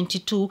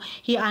 2022,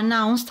 he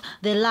announced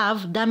the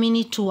Love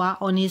Damini tour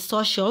on his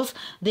socials,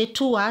 the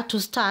tour to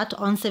start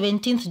on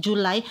 17th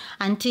July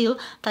until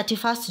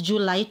 31st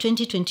July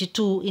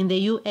 2022 in the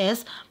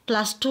US,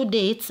 plus 2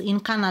 dates in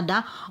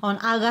Canada on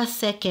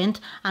August 2nd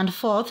and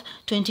 4th,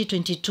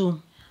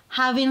 2022.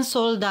 Having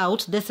sold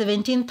out the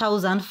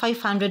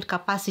 17,500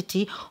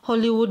 capacity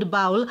Hollywood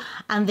Bowl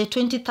and the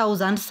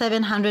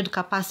 20,700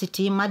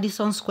 capacity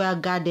Madison Square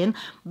Garden,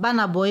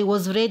 Burna Boy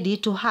was ready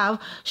to have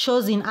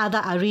shows in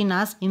other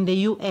arenas in the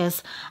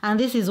US, and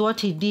this is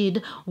what he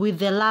did with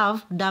the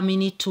Love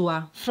Damini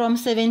tour. From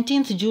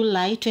 17th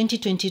July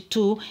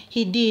 2022,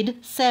 he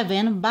did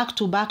 7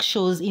 back-to-back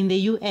shows in the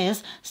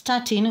US,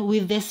 starting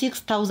with the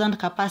 6,000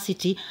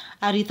 capacity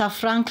Aretha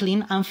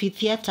Franklin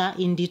Amphitheater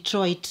in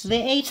Detroit, the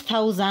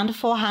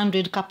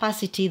 8,400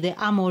 capacity The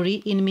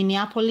Armory in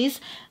Minneapolis,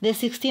 the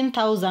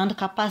 16,000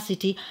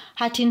 capacity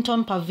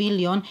Huntington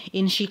Pavilion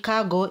in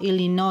Chicago,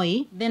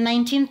 Illinois, the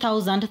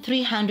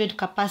 19,300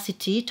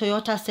 capacity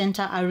Toyota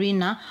Center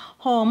Arena,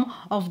 home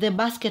of the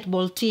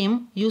basketball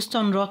team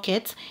Houston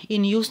Rockets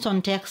in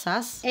Houston,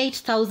 Texas.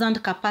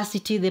 8,000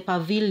 capacity the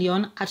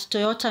pavilion at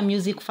Toyota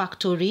Music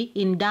Factory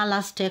in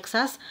Dallas,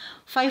 Texas.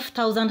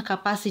 5,000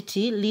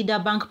 capacity Leader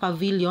Bank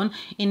Pavilion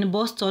in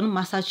Boston,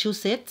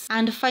 Massachusetts.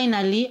 And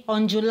finally,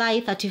 on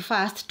July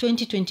 31st,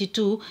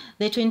 2022,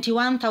 the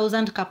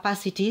 21,000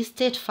 capacity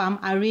State Farm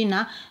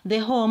Arena, the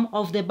home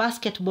of the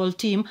basketball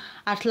team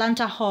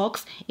Atlanta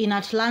Hawks in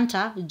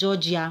Atlanta,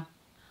 Georgia.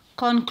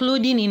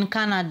 Concluding in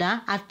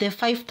Canada at the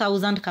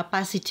 5,000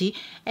 capacity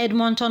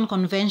Edmonton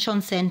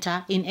Convention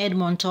Centre in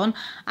Edmonton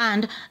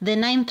and the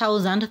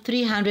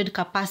 9,300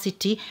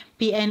 capacity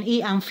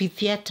PNE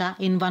Amphitheatre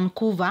in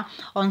Vancouver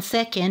on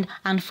 2nd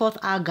and 4th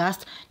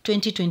August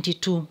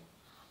 2022.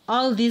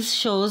 All these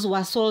shows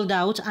were sold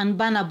out, and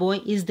Burna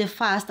Boy is the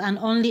first and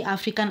only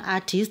African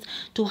artist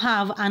to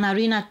have an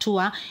arena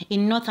tour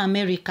in North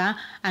America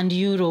and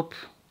Europe.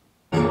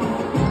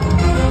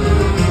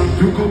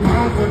 You go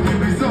out for the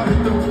result,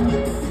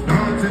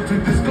 nothing to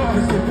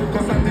discuss,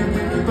 cause I didn't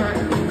make it right.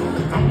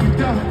 I'm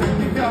without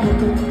any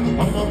doubt,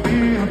 I'm a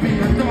be a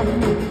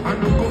doctor, I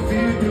don't go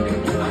feel you.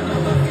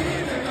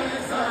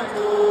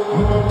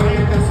 Oh, I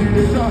can see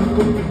the dark,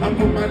 I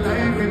put my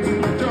life into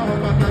my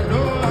job, and I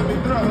know I've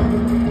been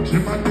drunk. She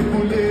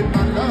manipulate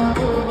my love,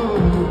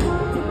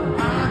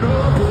 I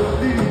know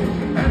this,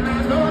 and I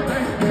know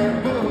that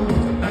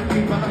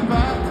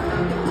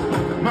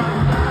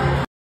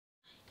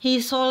He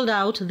sold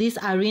out these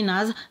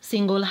arenas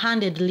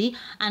single-handedly,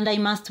 and I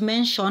must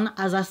mention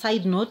as a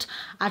side note,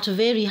 at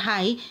very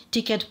high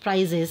ticket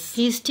prices.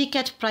 His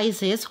ticket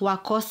prices were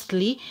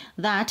costly,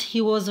 that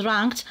he was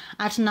ranked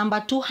at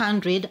number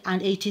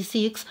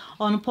 286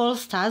 on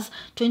Pollstar's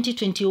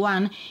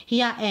 2021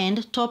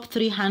 year-end top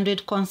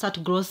 300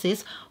 concert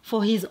grosses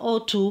for his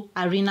O2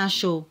 Arena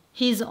show.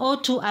 His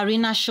O2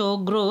 Arena show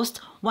grossed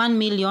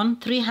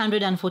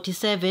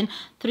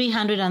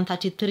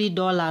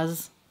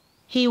 $1,347,333.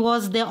 He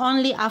was the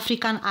only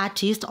African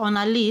artist on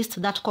a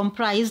list that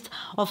comprised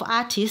of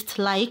artists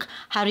like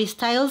Harry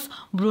Styles,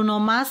 Bruno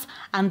Mars,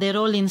 and the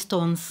Rolling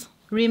Stones.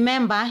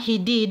 Remember, he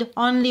did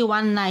only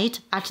one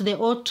night at the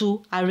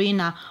O2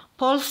 Arena.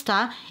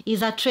 Pollstar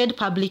is a trade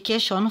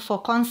publication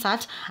for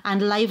concert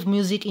and live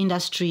music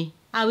industry.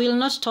 I will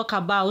not talk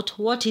about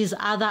what his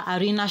other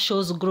arena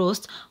shows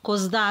grossed,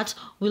 cause that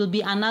will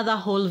be another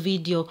whole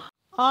video.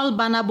 All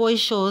Burna Boy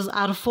shows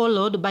are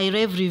followed by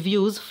rave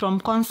reviews from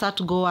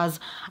concert goers.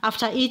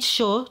 After each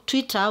show,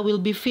 Twitter will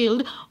be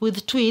filled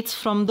with tweets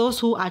from those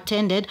who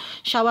attended,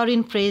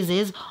 showering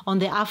praises on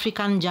the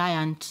African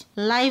giant.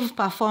 Live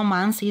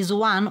performance is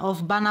one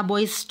of Burna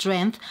Boy's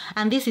strength,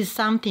 and this is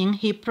something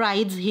he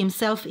prides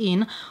himself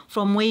in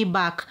from way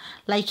back,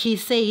 like he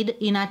said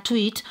in a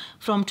tweet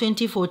from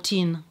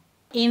 2014.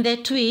 In the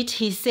tweet,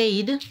 he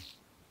said,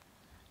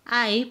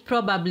 "I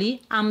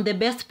probably am the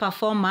best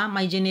performer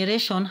my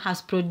generation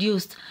has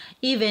produced,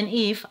 even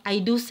if I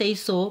do say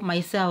so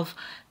myself.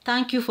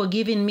 Thank you for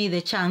giving me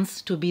the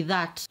chance to be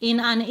that." In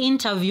an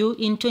interview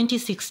in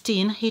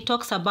 2016, he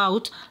talks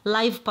about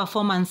live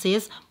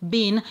performances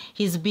being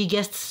his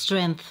biggest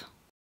strength.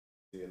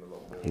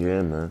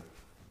 Yeah, man.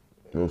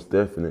 Most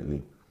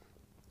definitely.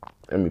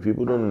 I mean,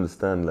 people don't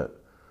understand that,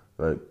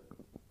 like,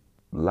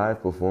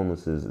 live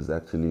performances is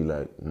actually,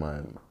 like,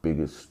 my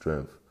biggest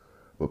strength.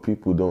 But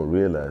people don't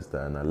realize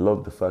that, and I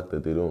love the fact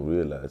that they don't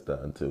realize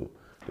that until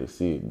they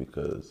see it,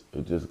 because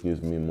it just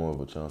gives me more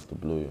of a chance to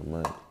blow your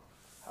mind.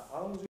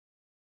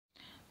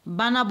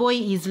 Burna Boy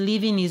is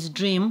living his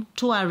dream,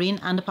 touring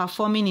and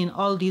performing in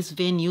all these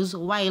venues,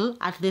 while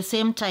at the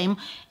same time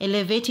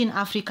elevating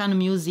African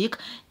music,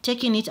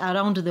 taking it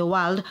around the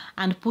world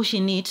and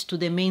pushing it to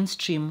the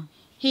mainstream.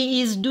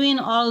 He is doing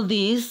all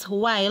this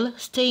while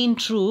staying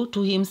true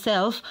to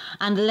himself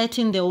and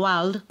letting the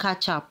world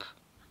catch up.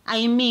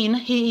 I mean,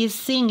 he is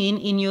singing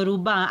in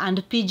Yoruba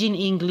and Pidgin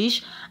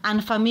English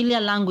and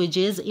familiar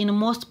languages in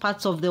most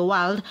parts of the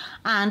world,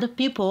 and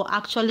people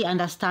actually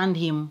understand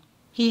him.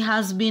 He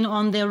has been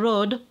on the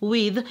road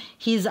with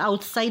his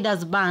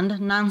Outsiders band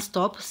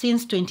non-stop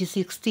since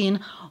 2016,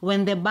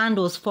 when the band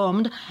was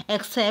formed,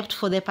 except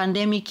for the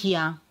pandemic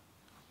year,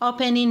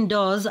 opening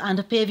doors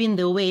and paving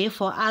the way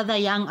for other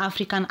young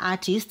African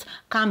artists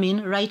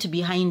coming right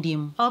behind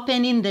him,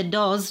 opening the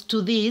doors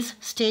to these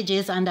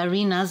stages and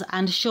arenas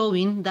and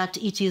showing that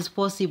it is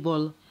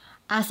possible.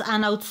 As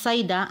an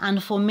outsider,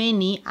 and for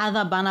many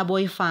other Burna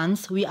Boy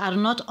fans, we are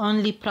not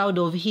only proud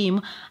of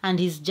him and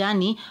his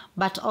journey,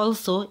 but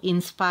also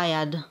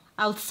inspired.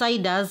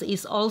 Outsiders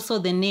is also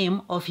the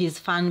name of his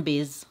fan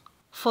base.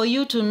 For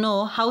you to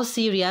know how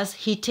serious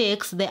he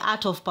takes the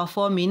art of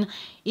performing,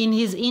 in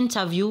his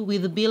interview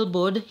with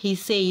Billboard, he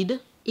said,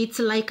 "It's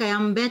like I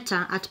am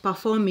better at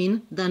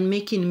performing than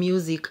making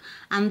music,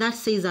 and that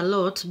says a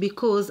lot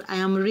because I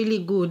am really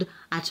good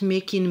at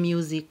making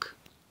music."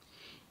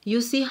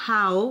 You see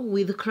how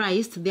with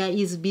Christ there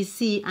is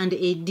BC and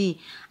AD.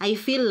 I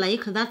feel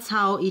like that's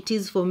how it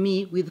is for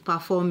me with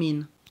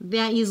performing.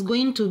 There is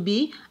going to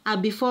be a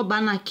before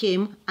Burna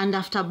came and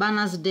after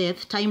Burna's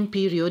death time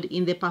period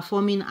in the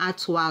performing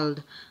arts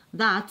world.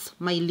 That's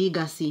my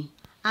legacy.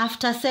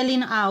 After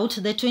selling out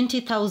the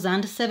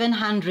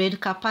 20,700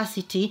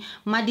 capacity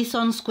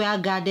Madison Square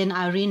Garden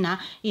Arena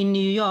in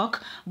New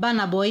York,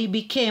 Burna Boy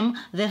became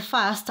the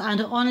first and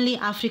only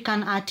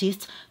African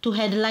artist to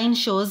headline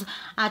shows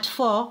at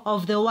 4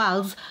 of the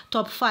world's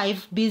top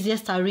 5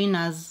 busiest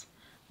arenas.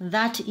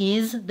 That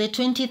is the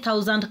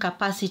 20,000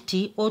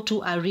 capacity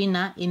O2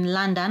 Arena in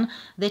London,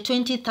 the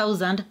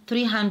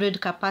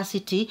 20,300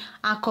 capacity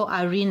Accor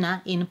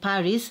Arena in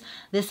Paris,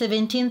 the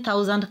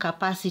 17,000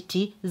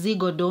 capacity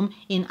Ziggo Dome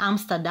in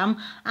Amsterdam,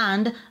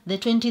 and the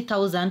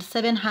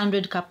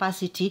 20,700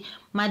 capacity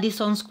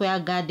Madison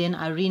Square Garden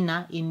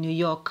Arena in New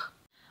York.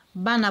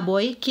 Burna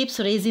Boy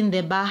keeps raising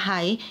the bar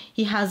high.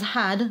 He has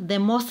had the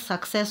most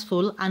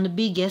successful and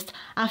biggest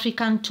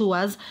African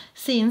tours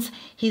since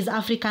his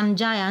African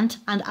Giant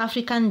and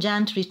African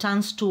Giant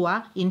Returns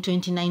tour in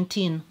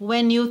 2019.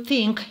 When you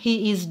think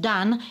he is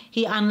done,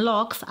 he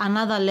unlocks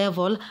another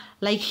level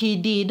like he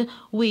did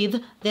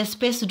with the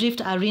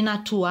Spacedrift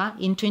Arena tour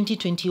in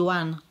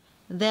 2021.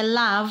 The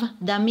Love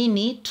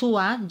Damini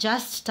tour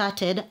just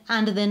started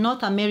and the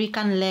North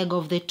American leg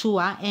of the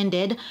tour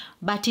ended,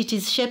 but it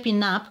is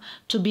shaping up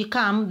to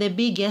become the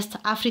biggest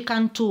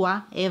African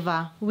tour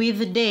ever,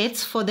 with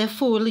dates for the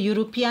full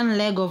European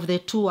leg of the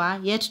tour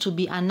yet to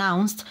be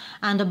announced,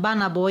 and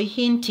Burna Boy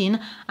hinting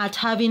at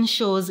having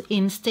shows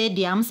in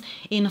stadiums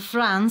in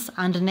France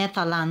and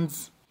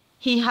Netherlands.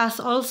 He has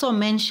also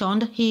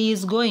mentioned he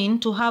is going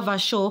to have a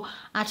show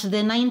at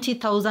the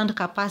 90,000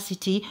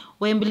 capacity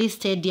Wembley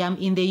Stadium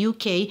in the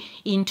UK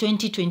in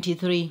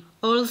 2023.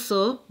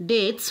 Also,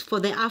 dates for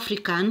the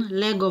African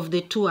leg of the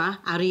tour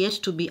are yet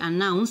to be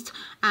announced,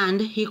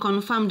 and he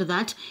confirmed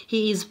that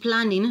he is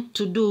planning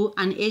to do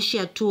an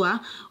Asia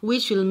tour,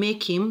 which will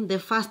make him the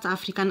first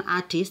African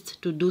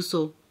artist to do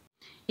so.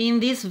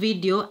 In this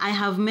video, I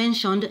have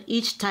mentioned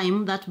each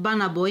time that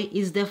Burna Boy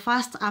is the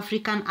first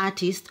African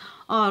artist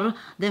or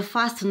the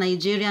first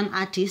Nigerian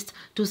artist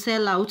to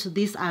sell out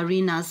these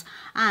arenas,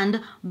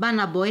 and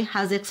Burna Boy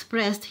has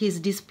expressed his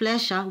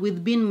displeasure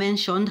with being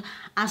mentioned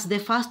as the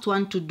first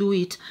one to do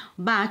it,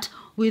 but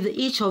with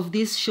each of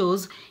these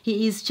shows,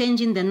 he is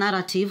changing the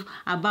narrative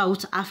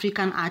about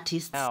African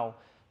artists. Now,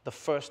 the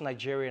first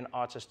Nigerian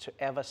artist to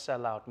ever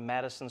sell out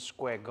Madison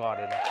Square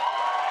Garden,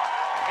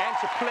 and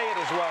to play it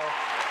as well.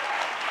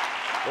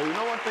 Well, you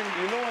know one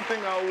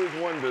thing I always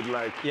wondered,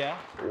 like, yeah,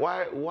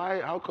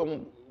 why, how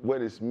come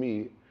when it's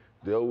me,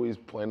 they always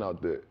point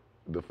out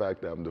the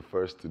fact that I'm the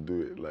first to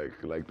do it,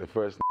 like the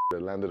first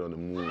that landed on the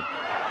moon.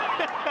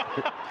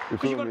 You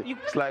feel me?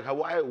 It's like,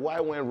 why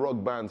when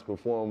rock bands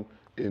perform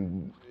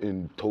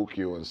in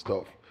Tokyo and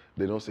stuff,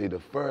 they don't say the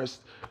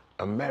first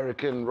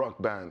American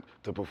rock band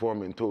to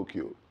perform in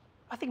Tokyo?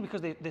 I think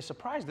because they're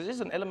surprised. There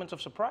is an element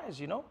of surprise,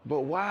 you know?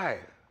 But why?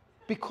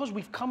 Because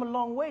we've come a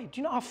long way. Do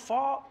you know how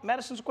far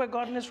Madison Square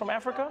Garden is from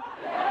Africa?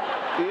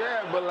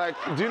 Yeah, but like,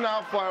 do you know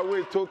how far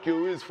away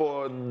Tokyo is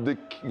for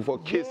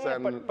Kiss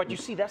and... But you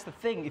see, that's the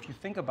thing, if you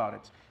think about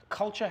it.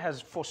 Culture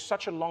has, for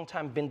such a long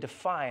time, been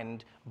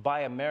defined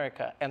by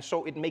America. And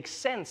so it makes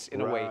sense,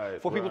 in a way,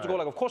 for people to go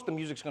like, of course the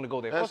music's going to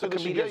go there. Of course the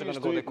comedians are going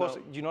to go there. Of course,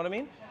 do you know what I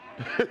mean?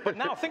 But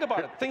now, think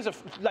about it. Things are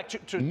like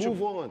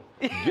Move on.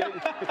 But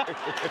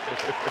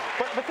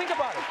think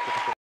about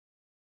it.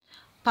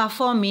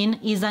 Performing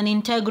is an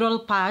integral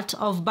part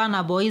of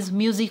Burna Boy's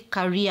music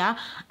career,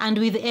 and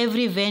with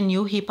every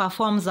venue he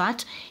performs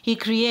at, he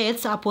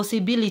creates a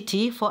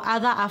possibility for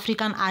other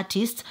African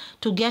artists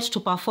to get to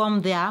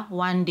perform there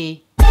one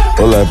day.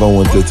 All I ever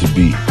wanted to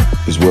be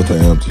is what I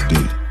am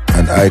today.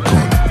 An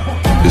icon,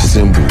 the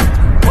symbol,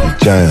 a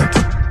giant,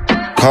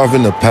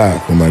 carving a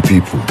path for my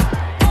people.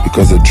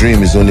 Because a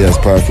dream is only as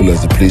powerful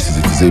as the places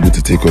it is able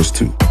to take us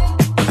to,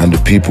 and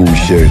the people we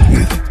share it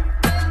with.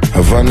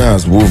 Havana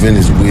has woven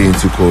his way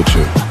into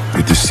culture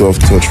with a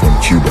soft touch from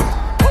Cuba.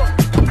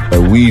 I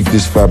weave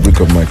this fabric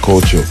of my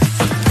culture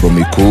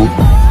from Eko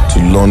to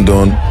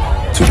London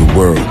to the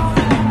world.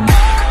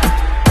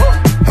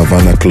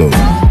 Havana Club,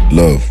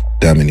 love,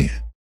 Damini.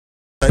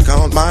 I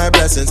count my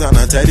blessings and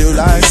I tell you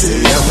like,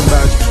 say I'm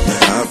back,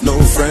 I have no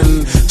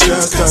friend.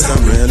 Just cause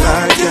I'm real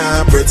I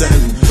can't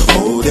pretend.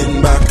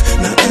 Holding back,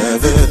 no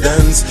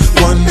evidence.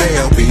 One day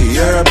I'll be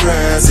your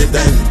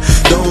president.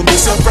 Don't be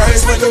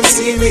surprised when you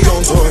see me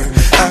on tour,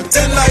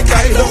 acting like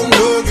I don't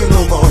know you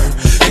no more.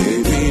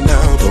 Hate me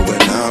now, but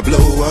when I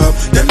blow up,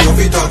 them no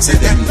be talk, say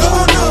them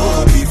don't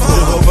know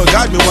before. Oh, but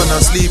God, me wanna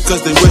sleep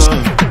cause they wish.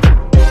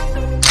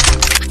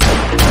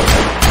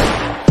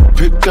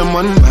 Pick them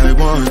one by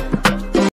one.